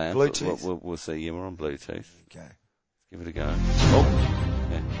not that loud. Bluetooth. We'll see. Yeah, we're on Bluetooth. Okay. Give it a go. Oh.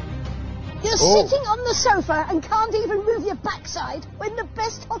 Yeah. You're sitting on the sofa and can't even move your backside when the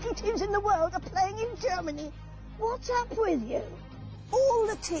best hockey teams in the world are playing in Germany. What's up with you? All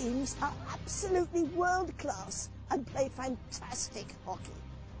the teams are absolutely world class and play fantastic hockey.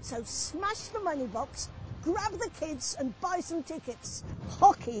 So smash the money box, grab the kids and buy some tickets.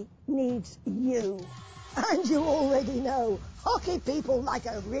 Hockey needs you. And you already know, hockey people like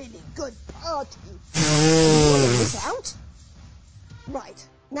a really good party. Rule this out? Right,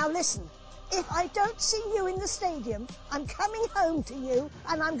 now listen. If I don't see you in the stadium, I'm coming home to you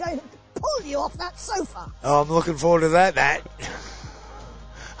and I'm going to pull you off that sofa. Oh, I'm looking forward to that, Matt.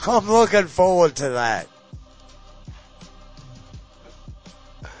 I'm looking forward to that.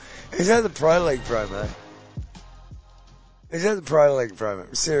 Is that the Pro League promo? Is that the Pro League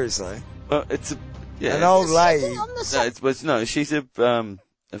promo? Seriously? Well, it's an old lady. No, she's an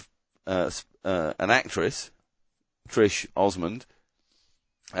actress, Trish Osmond.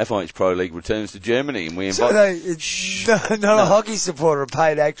 FIH Pro League returns to Germany, and we invite... So not a hockey supporter, a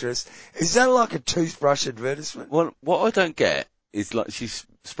paid actress. Is that like a toothbrush advertisement? Well, what I don't get is like she's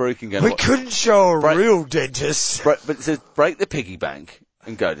spruiking going... We couldn't show a real dentist. But it says break the piggy bank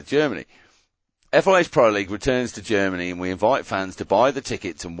and go to Germany. FIH Pro League returns to Germany, and we invite fans to buy the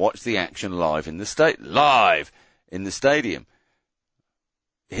tickets and watch the action live in the stadium.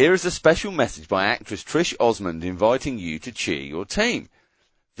 Here is a special message by actress Trish Osmond inviting you to cheer your team.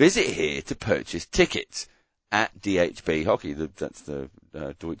 Visit here to purchase tickets at DHB Hockey. That's the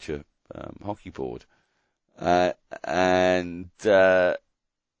Deutsche Hockey Board. So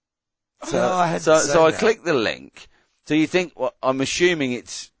I click the link. So you think? Well, I'm assuming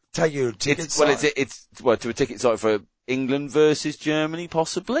it's take you a ticket site. It's to a ticket site for England versus Germany,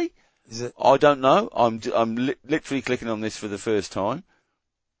 possibly. Is it? I don't know. I'm literally clicking on this for the first time.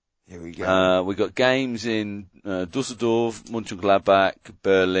 Here we go. We've got games in Dusseldorf, Mönchengladbach,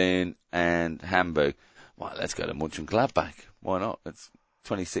 Berlin, and Hamburg. Well, let's go to Mönchengladbach. Why not? It's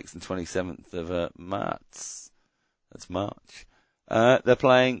 26th and 27th of March. That's March. They're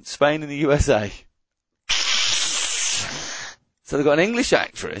playing Spain and the USA. So they've got an English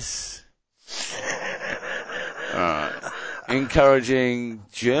actress encouraging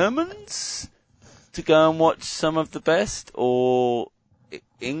Germans to go and watch some of the best, or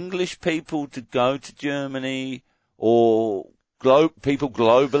English people to go to Germany, or people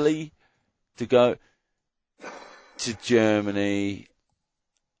globally to go to Germany.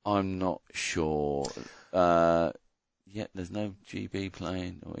 I'm not sure. There's no GB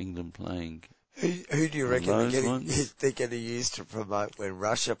playing or England playing. Who do you reckon they're going to use to promote when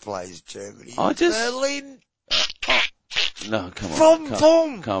Russia plays Germany? Berlin. No, come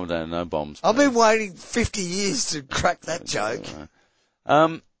on. Calm down. No bombs. I've been waiting 50 years to crack that joke.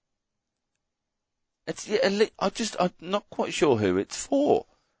 I'm not quite sure who it's for.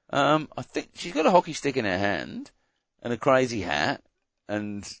 I think she's got a hockey stick in her hand and a crazy hat,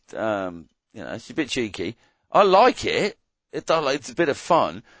 and she's a bit cheeky. I like it. It's a bit of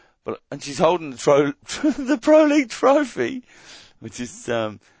fun, and she's holding the Pro League trophy, which is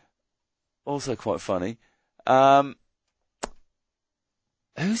also quite funny.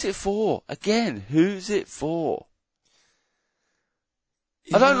 Who's it for? Again, who's it for?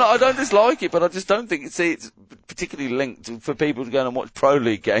 I don't dislike it, but I just don't think it's particularly linked for people to go and watch Pro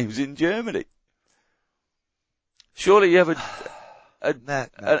League games in Germany. Surely you have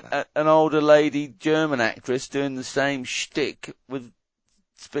an older lady German actress doing the same shtick with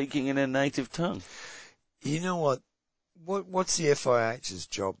speaking in her native tongue. You know what? What's the FIH's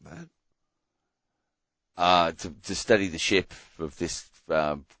job, Matt? To steady the ship of this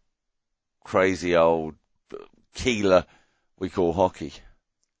crazy old keeler we call hockey.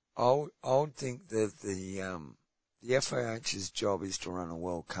 I would think that the FIH's job is to run a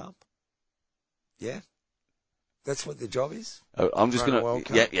World Cup. Yeah? That's what the job is? I'm just going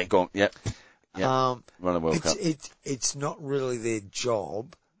to... Yeah, go on. Yep. Run a World Cup. It's not really their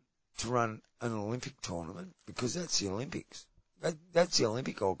job to run an Olympic tournament because that's the Olympics. That's the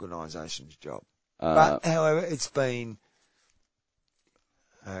Olympic organisation's job. But, however, it's been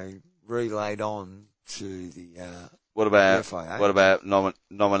relayed on to the What about FIH.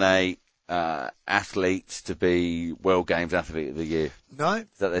 Nominate athletes to be World Games Athlete of the Year? No, Is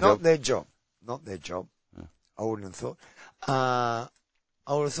that their job. Not their job. Oh. I wouldn't have thought. I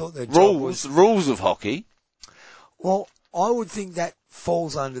would have thought their job was... Rules of hockey. Well, I would think that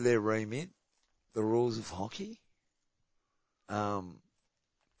falls under their remit, the rules of hockey.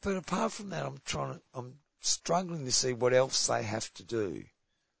 But apart from that, I'm struggling to see what else they have to do.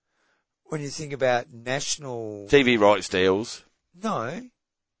 When you think about national... TV rights deals. No,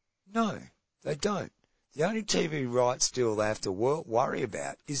 they don't. The only TV rights deal they have to worry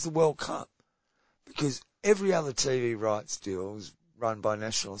about is the World Cup. Because every other TV rights deal is run by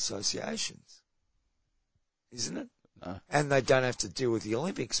national associations. Isn't it? No. And they don't have to deal with the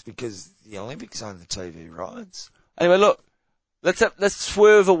Olympics because the Olympics own the TV rights. Anyway, look, let's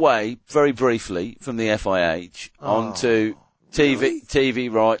swerve away very briefly from the FIH onto TV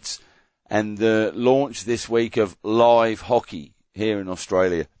rights and the launch this week of live hockey here in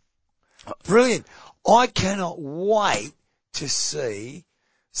Australia. Brilliant. I cannot wait to see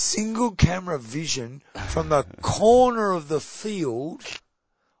single camera vision from the corner of the field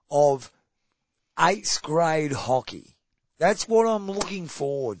of 8th grade hockey. That's what I'm looking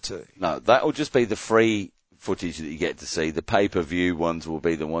forward to. No, that will just be the free footage that you get to see. The pay-per-view ones will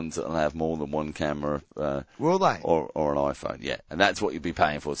be the ones that will have more than one camera. Will they? Or an iPhone, yeah. And that's what you'll be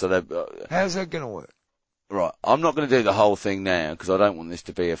paying for. So how's that going to work? Right. I'm not going to do the whole thing now because I don't want this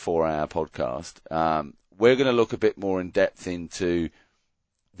to be a 4-hour podcast. We're going to look a bit more in depth into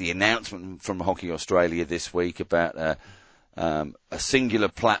the announcement from Hockey Australia this week about a singular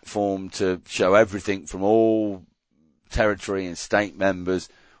platform to show everything from all territory and state members,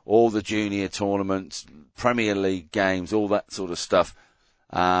 all the junior tournaments, Premier League games, all that sort of stuff.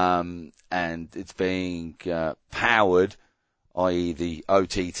 And it's being powered, i.e. the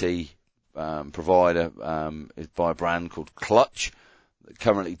OTT provider is by a brand called Clutch. They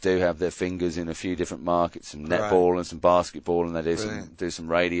currently do have their fingers in a few different markets, some netball and some basketball, and they do some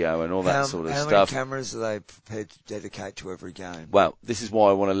radio and all that sort of stuff. How many cameras are they prepared to dedicate to every game? Well, this is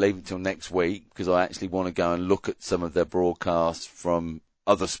why I want to leave it till next week, because I actually want to go and look at some of their broadcasts from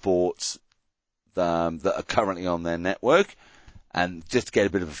other sports that are currently on their network, and just to get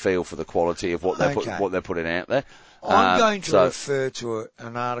a bit of a feel for the quality of what they're putting out there. I'm going to refer to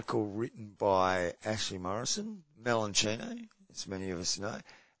an article written by Ashley Morrison, Melanchino, as many of us know,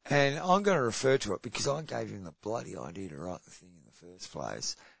 and I'm going to refer to it because I gave him the bloody idea to write the thing in the first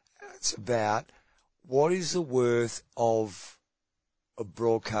place. It's about what is the worth of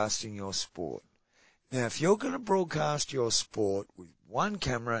broadcasting your sport. Now, if you're going to broadcast your sport with one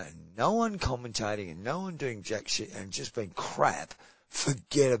camera and no one commentating and no one doing jack shit and just being crap,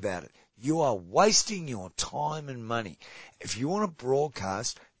 forget about it. You are wasting your time and money. If you want to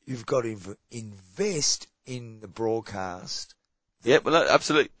broadcast, you've got to invest in the broadcast. Yeah, well,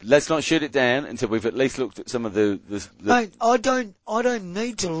 absolutely. Let's not shoot it down until we've at least looked at some of the... Mate, I don't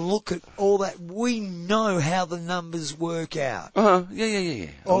need to look at all that. We know how the numbers work out. Yeah.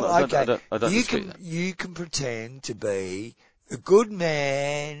 You can pretend to be a good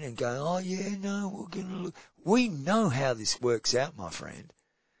man and go, oh yeah, no, we're going to look. We know how this works out, my friend.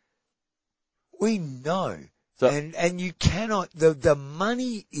 We know. So, and you cannot, the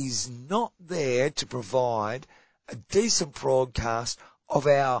money is not there to provide a decent broadcast of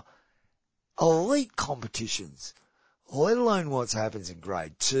our elite competitions, let alone what happens in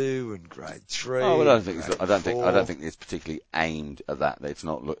grade 2 and grade 3. Oh, well, I don't think it's particularly aimed at that. It's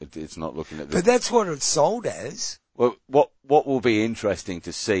not looking at. But that's what it's sold as. Well, what will be interesting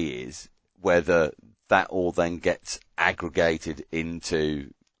to see is whether that all then gets aggregated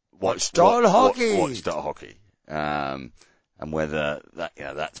into Watch.hockey. Watch.hockey. and whether that,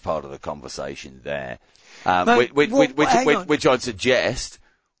 that's part of the conversation there. Mate, Which I'd suggest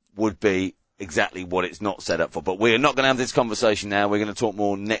would be exactly what it's not set up for. But we're not going to have this conversation now. We're going to talk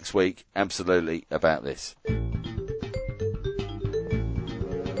more next week, absolutely, about this.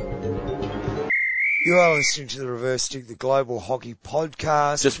 You are listening to the Reverse Stick, the Global Hockey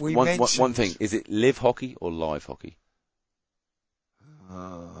Podcast. Just one thing. Is it live hockey or live hockey?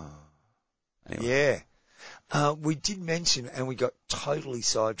 Anyway. Yeah. We did mention, and we got totally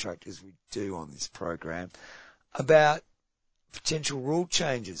sidetracked as we do on this program, about potential rule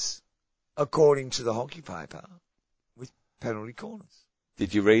changes according to the hockey paper with penalty corners.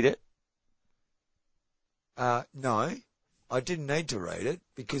 Did you read it? No, I didn't need to read it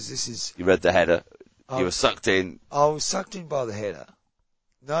because this is... You read the header. You were sucked in. I was sucked in by the header.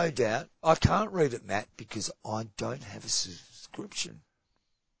 No doubt. I can't read it, Matt, because I don't have a subscription.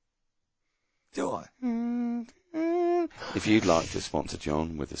 Do I? If you'd like to sponsor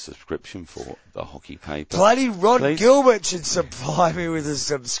John with a subscription for the hockey paper. Bloody Rod Gilbert should supply me with a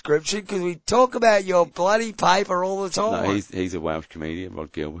subscription because we talk about your bloody paper all the time. No, he's a Welsh comedian,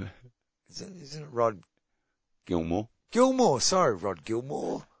 Rod Gilbert. Isn't it Rod Gilmore? Gilmore, sorry, Rod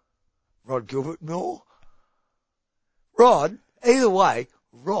Gilmore. Rod Gilbert Moore. Rod, either way,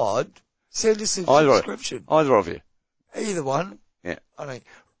 Rod, send us a subscription. Either of you. Either one. Yeah. I mean,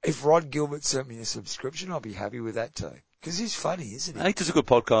 if Rod Gilbert sent me a subscription, I'll be happy with that too. Because he's funny, isn't he? He does a good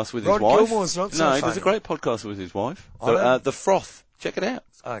podcast with his wife. Rod Gilmore's not so funny. No, he does a great podcast with his wife. The Froth. Check it out.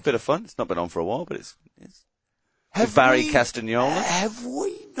 It's a bit of fun. It's not been on for a while, but it's with Barry Castagnola. Have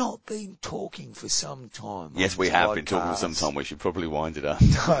we not been talking for some time? Yes, we have been talking for some time. We should probably wind it up.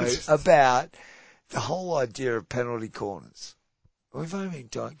 No, about the whole idea of penalty corners. We've only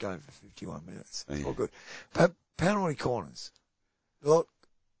been going for 51 minutes. It's all good. But penalty corners. Look,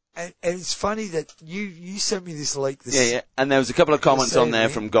 and it's funny that you sent me this leak. Yeah. And there was a couple of comments on there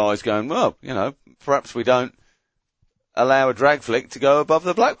from guys going, well, perhaps we don't allow a drag flick to go above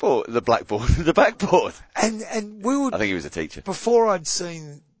the backboard. And we would. I think he was a teacher. Before I'd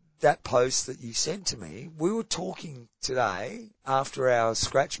seen that post that you sent to me, we were talking today after our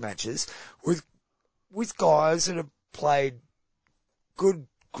scratch matches with guys that have played good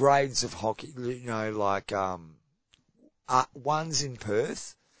grades of hockey, like ones in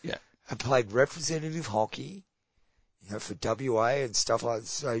Perth. Yeah. And played representative hockey, for WA and stuff like that.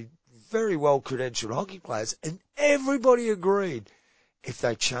 So very well credentialed hockey players, and everybody agreed if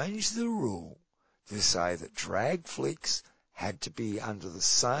they changed the rule to say that drag flicks had to be under the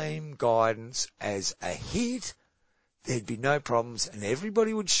same guidance as a hit, there'd be no problems and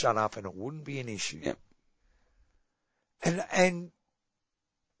everybody would shut up and it wouldn't be an issue. Yep. And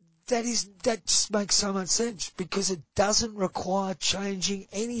that just makes so much sense because it doesn't require changing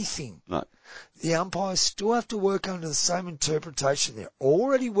anything. No. The umpires still have to work under the same interpretation they're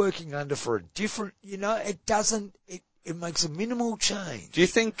already working under for a different, it makes a minimal change. Do you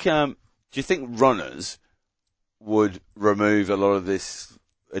think runners would remove a lot of this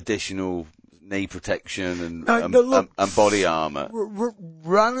additional knee protection and body armour?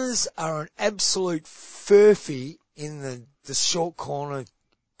 Runners are an absolute furphy in the short corner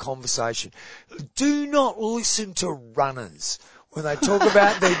conversation. Do not listen to runners when they talk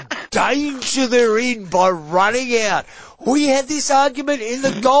about the danger they're in by running out. We had this argument in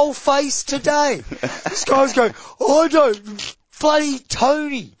the goal face today. This guy's going, bloody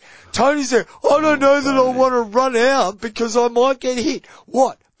Tony. Tony's there, I don't know that I want to run out because I might get hit.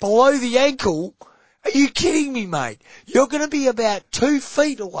 What? Below the ankle? Are you kidding me, mate? You're going to be about 2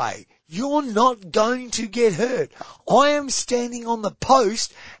 feet away. You're not going to get hurt. I am standing on the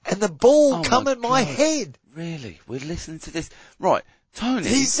post and the ball come at my head. Really? We're listening to this. Right, Tony.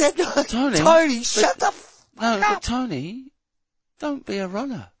 He said, Tony, shut the f*** up. But Tony, don't be a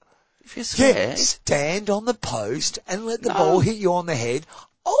runner. If you're scared. Yeah, stand on the post and let the ball hit you on the head.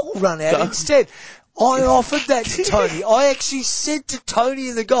 I'll run out instead. I offered that to Tony. I actually said to Tony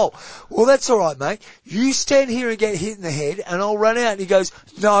in the goal, well, that's all right, mate. You stand here and get hit in the head and I'll run out. And he goes,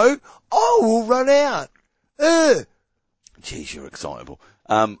 no, I will run out. Jeez, you're excitable.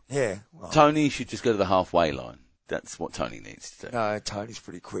 Yeah. Well, Tony should just go to the halfway line. That's what Tony needs to do. No, Tony's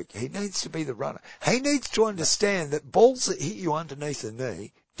pretty quick. He needs to be the runner. He needs to understand that balls that hit you underneath the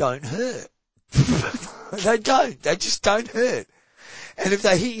knee don't hurt. They don't. They just don't hurt. And if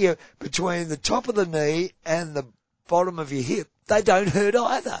they hit you between the top of the knee and the bottom of your hip, they don't hurt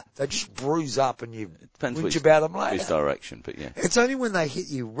either. They just bruise up and you whinge about them later. Which direction, but yeah. It's only when they hit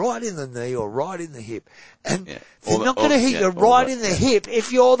you right in the knee or right in the hip. And they're not going to hit you right in the hip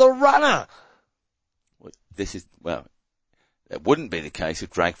if you're the runner. It wouldn't be the case if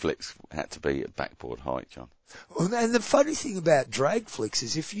drag flicks had to be at backboard height, John. Well, and the funny thing about drag flicks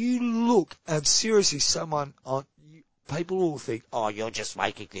is if you look, and seriously, people will think, oh, you're just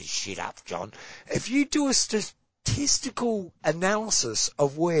making this shit up, John. If you do a statistical analysis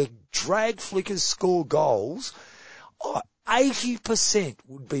of where drag flickers score goals, 80%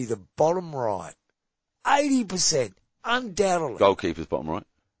 would be the bottom right. 80%, undoubtedly. Goalkeeper's bottom right.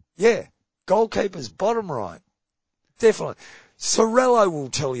 Yeah, goalkeeper's bottom right. Definitely. Sorello will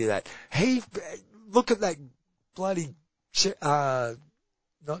tell you that. Look at that bloody,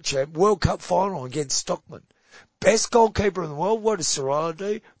 World Cup final against Stockman. Best goalkeeper in the world. What does Sorello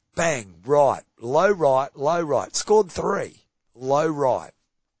do? Bang, right, low right. Scored 3. Low right.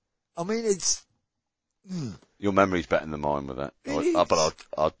 I mean, it's... Your memory's better than mine with that.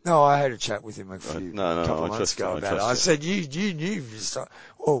 No, I had a chat with him a couple I months trust ago you, about it. I said, you knew.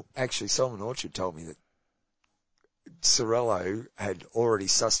 Well, actually, Simon Orchard told me that Sorello had already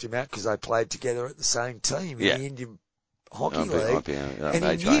sussed him out because they played together at the same team in the Indian Hockey League.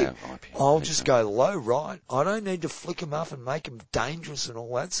 And he knew, I'll just go low right. I don't need to flick him up and make him dangerous and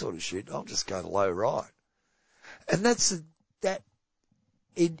all that sort of shit. I'll just go low right. And that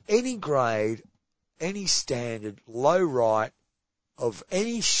in any grade, any standard, low right of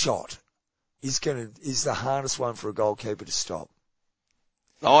any shot is the hardest one for a goalkeeper to stop.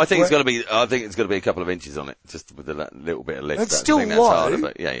 Oh, I think it's got to be a couple of inches on it, just with a little bit of lift. It's still low. Harder,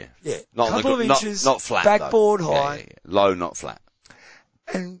 but yeah. Not couple of inches, not flat. Backboard height. Yeah. Low, not flat.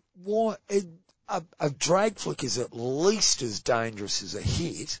 And a drag flick is at least as dangerous as a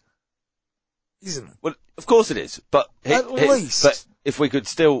hit, isn't it? Well, of course it is, but at least. But if we could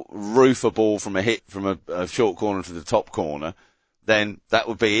still roof a ball from a hit from a short corner to the top corner, then that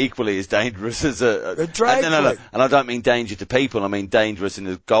would be equally as dangerous as a drag flick. And I don't mean danger to people, I mean dangerous in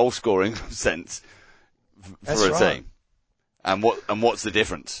a goal scoring sense for a team. And what's the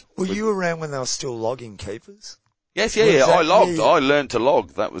difference? Were you around when they were still logging keepers? Yes, yeah. I logged. I learned to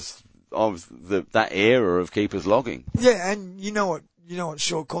log. That was that era of keepers logging. Yeah, and you know what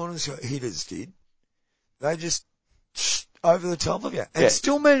short corners hitters did? They just over the top of you and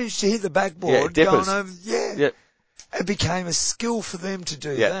still managed to hit the backboard going over. Yeah. It became a skill for them to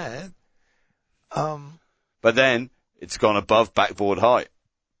do that. But then it's gone above backboard height.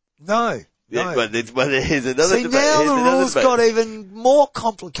 No. But here's another See, debate. now the rules got even more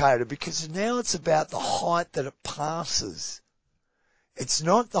complicated because now it's about the height that it passes. It's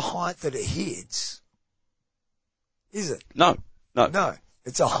not the height that it hits. Is it? No.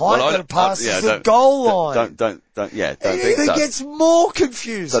 It's a height that it passes the goal line. Don't think it so. Gets more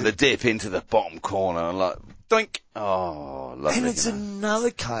confusing. So the dip into the bottom corner, like, doink. Oh, lovely. And it's another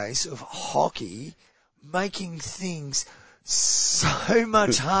case of hockey making things so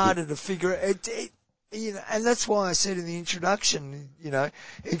much harder to figure out. And that's why I said in the introduction,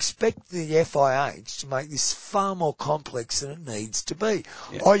 expect the FIH to make this far more complex than it needs to be.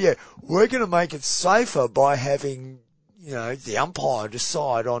 Yeah. We're going to make it safer by having, the umpire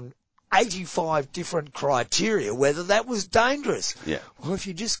decide on 85 different criteria whether that was dangerous. Yeah. Well, if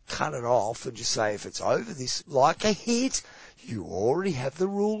you just cut it off and just say if it's over this, like a hit, you already have the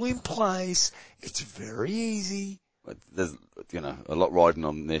rule in place. It's very easy. There's, a lot riding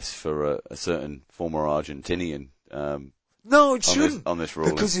on this for a certain former Argentinian. No, it shouldn't. On this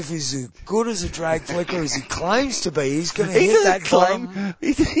ruling. Because if he's as good as a drag flicker as he claims to be, he's going to hit that bottom.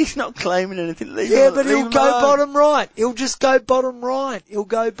 He's not claiming anything. But he'll go bottom right. He'll just go bottom right. He'll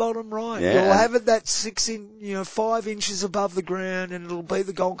go bottom right. Yeah. He'll have it that 5 inches above the ground, and it'll be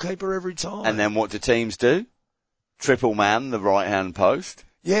the goalkeeper every time. And then what do teams do? Triple man the right hand post.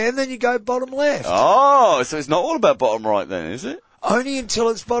 Yeah, and then you go bottom left. Oh, so it's not all about bottom right then, is it? Only until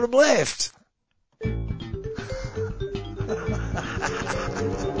it's bottom left.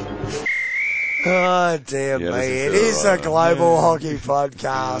 Oh, dear me. It is a global hockey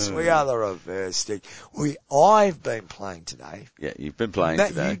podcast. We are the reverse stick. I've been playing today. Yeah, you've been playing Matt,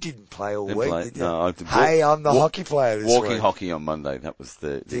 today. you didn't play all week, did you? No, I'm the hockey player this walking week. hockey on Monday. That was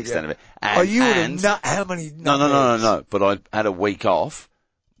the extent of it. You would have how many? No. But I had a week off.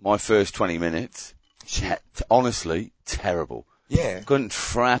 My first 20 minutes, honestly, terrible. Yeah. Couldn't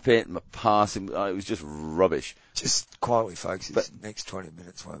trap it, my passing, it was just rubbish. Just quietly, folks, the next 20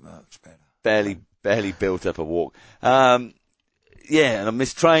 minutes won't much better. Barely built up a walk. And I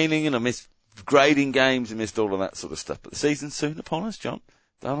missed training and I missed grading games and missed all of that sort of stuff. But the season's soon upon us, John.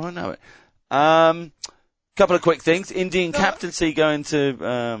 Don't I know it? Couple of quick things. Indian captaincy going to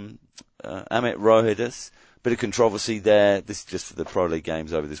Amit Rohidus. Bit of controversy there. This is just for the Pro League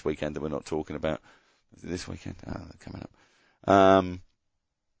games over this weekend that we're not talking about. Is it this weekend? Oh, they're coming up.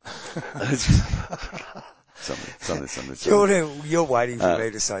 Something. Jordan, you're waiting for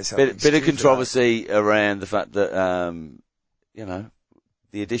me to say something. Bit of controversy around the fact that,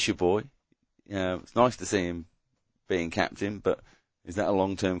 the Odisha boy, it's nice to see him being captain, but is that a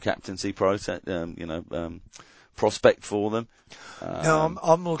long-term captaincy process, prospect for them? No,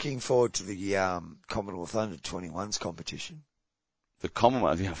 I'm looking forward to the Commonwealth Under-21s competition. The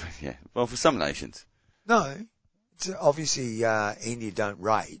Commonwealth, yeah. Well, for some nations. No, it's obviously India don't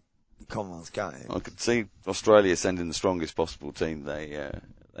rate the Commonwealth Games. I could see Australia sending the strongest possible team they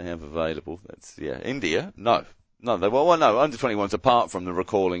have available. That's India, no. No, under-21s apart from the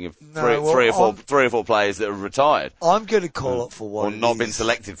recalling of three or four players that are retired. I'm going to call it for what it is. Or not been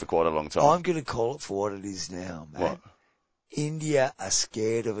selected for quite a long time. I'm going to call it for what it is now, man. What? India are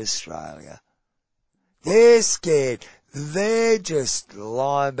scared of Australia. They're scared. They're just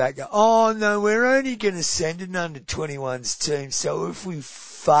lying back. Oh no, we're only going to send an under-21s team, so if we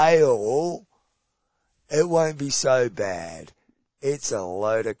fail, it won't be so bad. It's a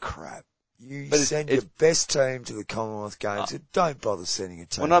load of crap. You send your best team to the Commonwealth Games and don't bother sending a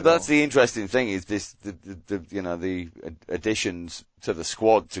team. Well, no, that's the interesting thing is this, the additions to the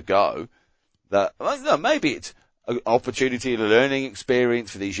squad to go that, maybe it's an opportunity, a learning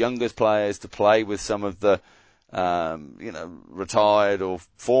experience for these youngest players to play with some of the, retired or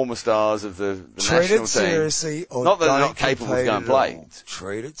former stars of the national team. Treat it seriously or not that don't they're not capable of going play.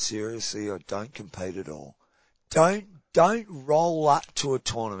 Treat it seriously or don't compete at all. Don't roll up to a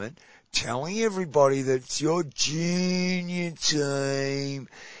tournament telling everybody that it's your junior team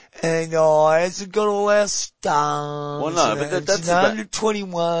and hasn't got all our stars. Well, no, but that's an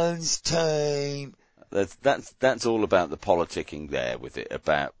under-21s team. That's all about the politicking there with it,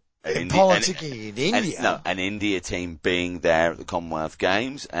 about politicking in India. An India team being there at the Commonwealth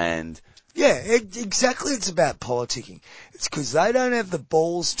Games and. Yeah, exactly. It's about politicking. It's because they don't have the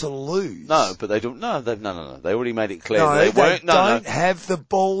balls to lose. No, but they don't. No. They already made it clear they don't have the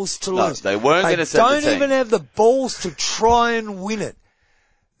balls to lose. They weren't going to send the team. They don't even have the balls to try and win it.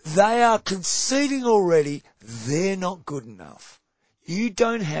 They are conceding already. They're not good enough. You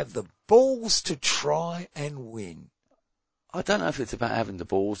don't have the balls to try and win. I don't know if it's about having the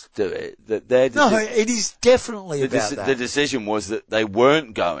balls to do it. It is definitely about that. The decision was that they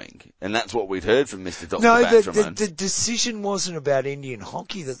weren't going, and that's what we'd heard from Mr. Dr. No, Batterman. the decision wasn't about Indian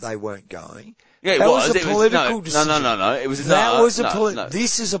hockey that they weren't going. Yeah, that was a political decision. No. It was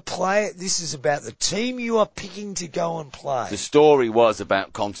This is about the team you are picking to go and play. The story was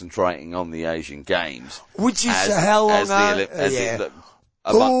about concentrating on the Asian Games, which is how long?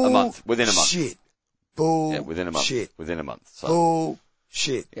 A month, within a month. Shit. Bull. Yeah, within a month. Shit. Within a month. So.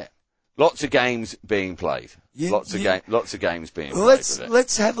 Bullshit. Yeah. Lots of games being played. Lots of games being played.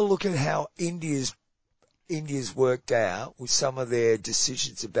 Let's have a look at how India's worked out with some of their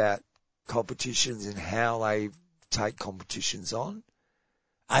decisions about competitions and how they take competitions on.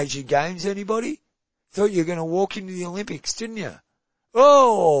 Asian Games, anybody? Thought you were going to walk into the Olympics, didn't you?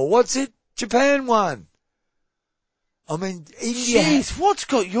 Oh, what's it? Japan won. I mean, India. Jeez, what's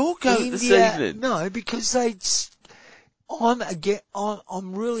got your goat this evening? No, because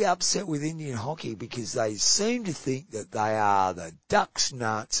I'm really upset with Indian hockey because they seem to think that they are the duck's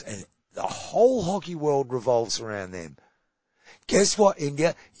nuts and the whole hockey world revolves around them. Guess what,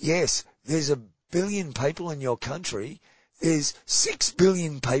 India? Yes, there's 1 billion people in your country. There's 6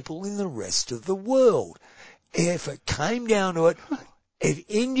 billion people in the rest of the world. If it came down to it, if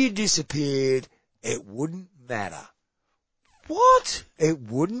India disappeared, it wouldn't matter. What? It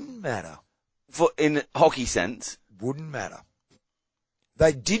wouldn't matter. In hockey sense? Wouldn't matter.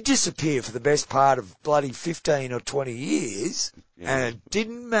 They did disappear for the best part of bloody 15 or 20 years, and it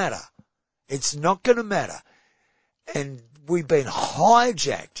didn't matter. It's not going to matter. And we've been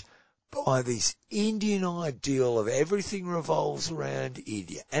hijacked by this Indian ideal of everything revolves around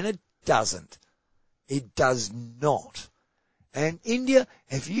India. And it doesn't. It does not. And India,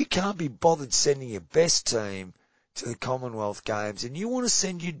 if you can't be bothered sending your best team to the Commonwealth Games and you want to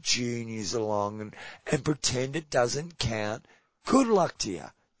send your juniors along and pretend it doesn't count, good luck to you.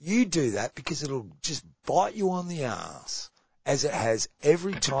 You do that because it'll just bite you on the arse, as it has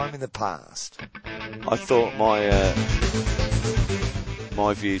every time in the past. I thought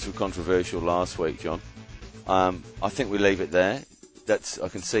my views were controversial last week, John. I think we leave it there. I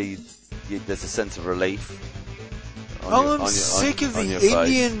can see there's a sense of relief. I'm sick of the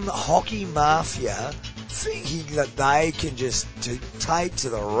Indian hockey mafia thinking that they can just dictate to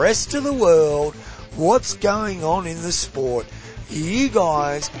the rest of the world what's going on in the sport. You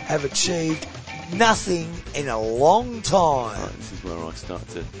guys have achieved nothing in a long time. Right, this is where I start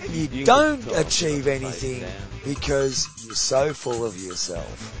to... You don't achieve anything because you're so full of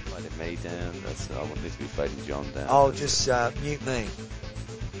yourself. Fading me down. I want this to be fading John down. I'll just mute me.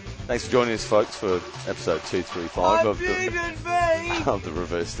 Thanks for joining us, folks, for episode 235 of the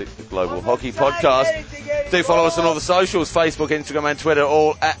Reverse Stick, the Global Hockey Podcast. Do follow us on all the socials, Facebook, Instagram and Twitter,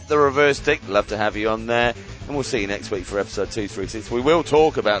 all at the Reverse Stick. Love to have you on there. And we'll see you next week for episode 236. We will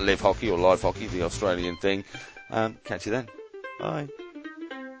talk about live hockey or live hockey, the Australian thing. Catch you then. Bye.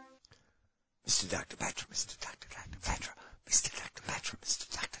 Mr. Dr. Patra, Mr. Dr. Patra, Mr. Dr. Patra, Mr.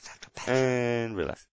 Dr. Patra. And relax.